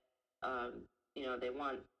that they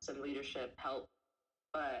want some leadership help,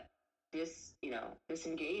 but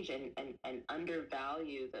disengage and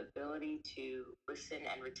undervalue the ability to listen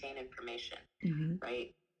and retain information,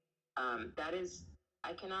 right? That is,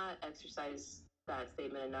 I cannot exercise that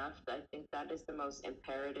statement enough. I think that is the most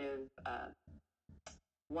imperative,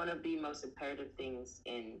 one of the most imperative things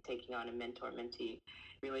in taking on a mentor-mentee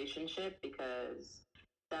relationship, because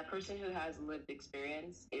that person who has lived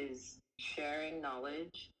experience is sharing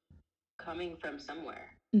knowledge coming from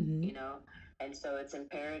somewhere, and so it's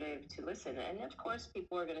imperative to listen. And of course,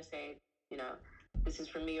 people are going to say, this is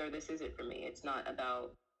for me or this isn't for me. It's not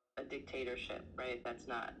about a dictatorship, right? That's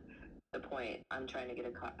not the point I'm trying to get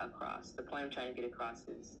across. The point I'm trying to get across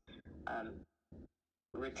is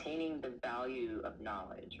retaining the value of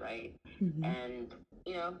knowledge, right? And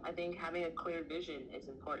I think having a clear vision is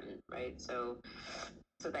important, right? So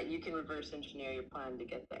that you can reverse engineer your plan to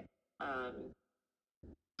get there.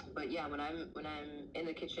 But yeah, when I'm in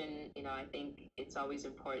the kitchen, I think it's always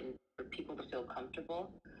important for people to feel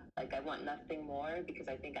comfortable. Like, I want nothing more, because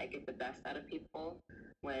I think I get the best out of people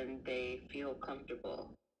when they feel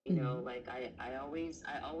comfortable. Like I always,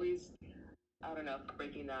 I don't know if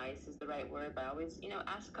breaking the ice is the right word, but I always,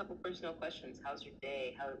 ask a couple personal questions. How's your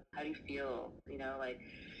day? How do you feel? Like,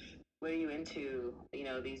 what are you into,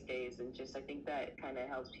 these days? And just, I think that kind of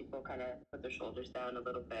helps people kind of put their shoulders down a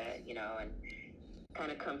little bit, and kind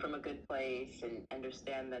of come from a good place and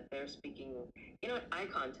understand that they're speaking, eye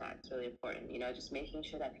contact is really important, just making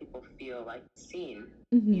sure that people feel like seen,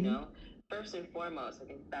 first and foremost. I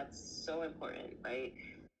think that's so important, right?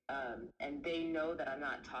 And they know that I'm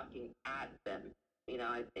not talking at them,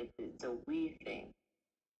 it's a we thing.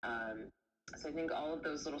 So I think all of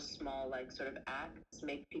those little small, like, sort of acts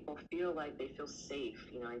make people feel like they feel safe.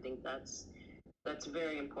 I think that's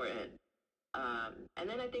very important. And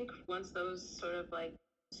then I think once those sort of like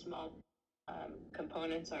small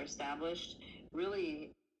components are established,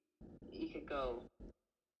 really you could go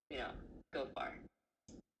far.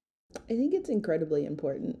 I think it's incredibly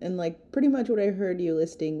important. And like, pretty much what I heard you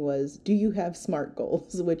listing was, do you have SMART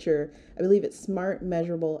goals, which are, I believe it's smart,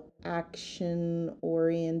 measurable, action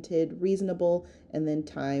oriented, reasonable, and then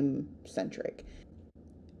time centric.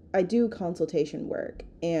 I do consultation work,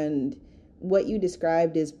 and what you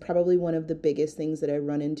described is probably one of the biggest things that I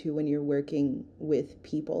run into when you're working with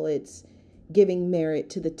people. It's giving merit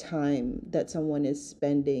to the time that someone is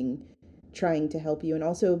spending trying to help you, and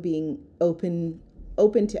also being open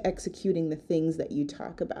to executing the things that you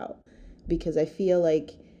talk about, because I feel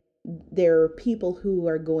like there are people who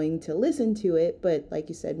are going to listen to it, but like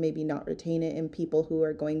you said, maybe not retain it, and people who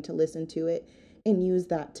are going to listen to it and use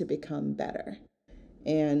that to become better.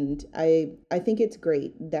 And I think it's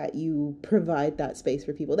great that you provide that space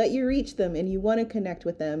for people, that you reach them and you want to connect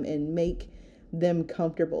with them and make them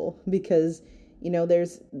comfortable, because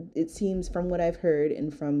it seems from what I've heard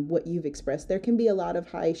and from what you've expressed, there can be a lot of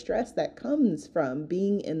high stress that comes from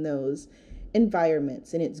being in those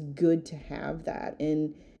environments, and it's good to have that.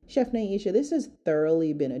 And Chef Nyesha, this has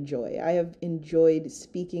thoroughly been a joy. I have enjoyed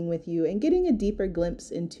speaking with you and getting a deeper glimpse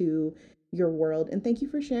into your world, and thank you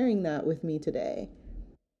for sharing that with me today.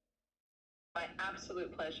 My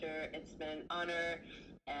absolute pleasure. It's been an honor,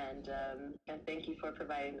 and thank you for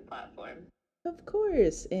providing the platform. Of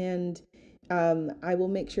course. And I will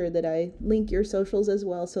make sure that I link your socials as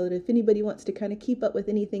well, so that if anybody wants to kind of keep up with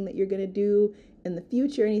anything that you're going to do in the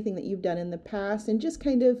future, anything that you've done in the past, and just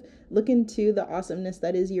kind of look into the awesomeness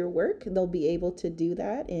that is your work, they'll be able to do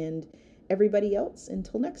that. And everybody else,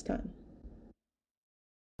 until next time.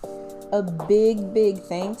 A big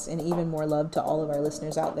thanks and even more love to all of our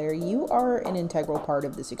listeners out there. You are an integral part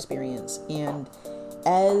of this experience, and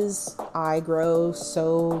as I grow,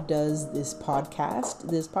 so does this podcast.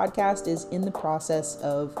 This podcast is in the process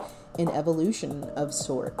of an evolution of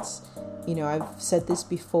sorts. I've said this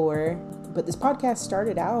before, but this podcast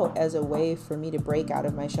started out as a way for me to break out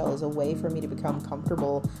of my shell, as a way for me to become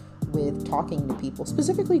comfortable with talking to people,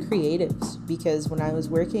 specifically creatives, because when I was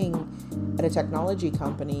working at a technology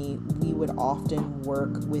company, we would often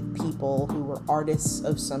work with people who were artists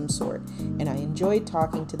of some sort, and I enjoyed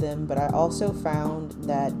talking to them, but I also found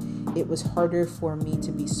that it was harder for me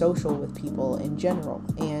to be social with people in general.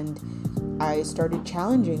 And I started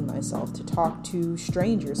challenging myself to talk to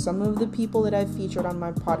strangers. Some of the people that I've featured on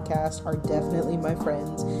my podcast are definitely my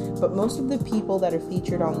friends, but most of the people that are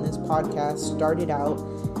featured on this podcast started out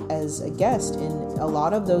as a guest, and a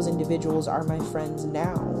lot of those individuals are my friends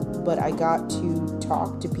now. But I got to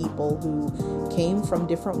talk to people who came from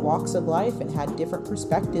different walks of life and had different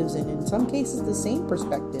perspectives, and in some cases the same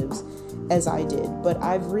perspectives as I did. But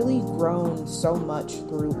I've really grown so much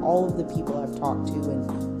through all of the people I've talked to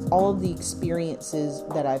and all of the experiences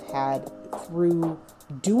that I've had through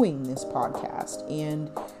doing this podcast.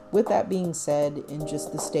 And with that being said, in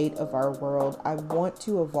just the state of our world, I want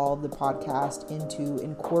to evolve the podcast into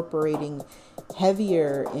incorporating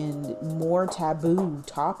heavier and more taboo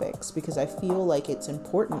topics, because I feel like it's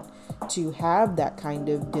important to have that kind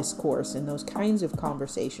of discourse and those kinds of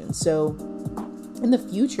conversations. So in the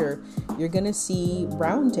future, you're going to see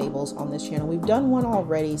roundtables on this channel. We've done one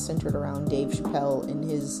already centered around Dave Chappelle in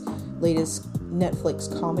his latest Netflix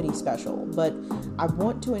comedy special, but I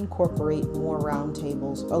want to incorporate more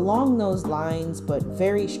roundtables along those lines, but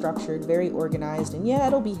very structured, very organized. And yeah,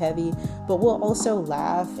 it'll be heavy, but we'll also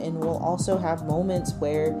laugh, and we'll also have moments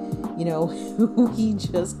where, you know, we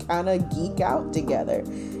just kind of geek out together.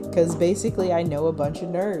 Because basically I know a bunch of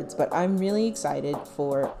nerds, but I'm really excited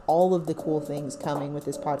for all of the cool things coming with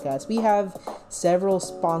this podcast. We have several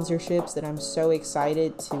sponsorships that I'm so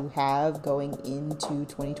excited to have going into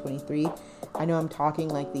 2023. I know I'm talking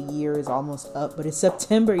like the year is almost up, but it's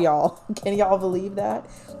September, y'all. Can y'all believe that?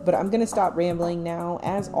 But I'm going to stop rambling now.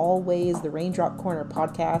 As always, the Raindrop Corner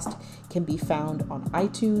podcast can be found on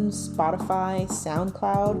iTunes, Spotify,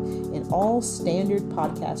 SoundCloud, and all standard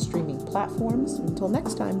podcast streaming platforms. Until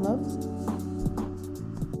next time, loves.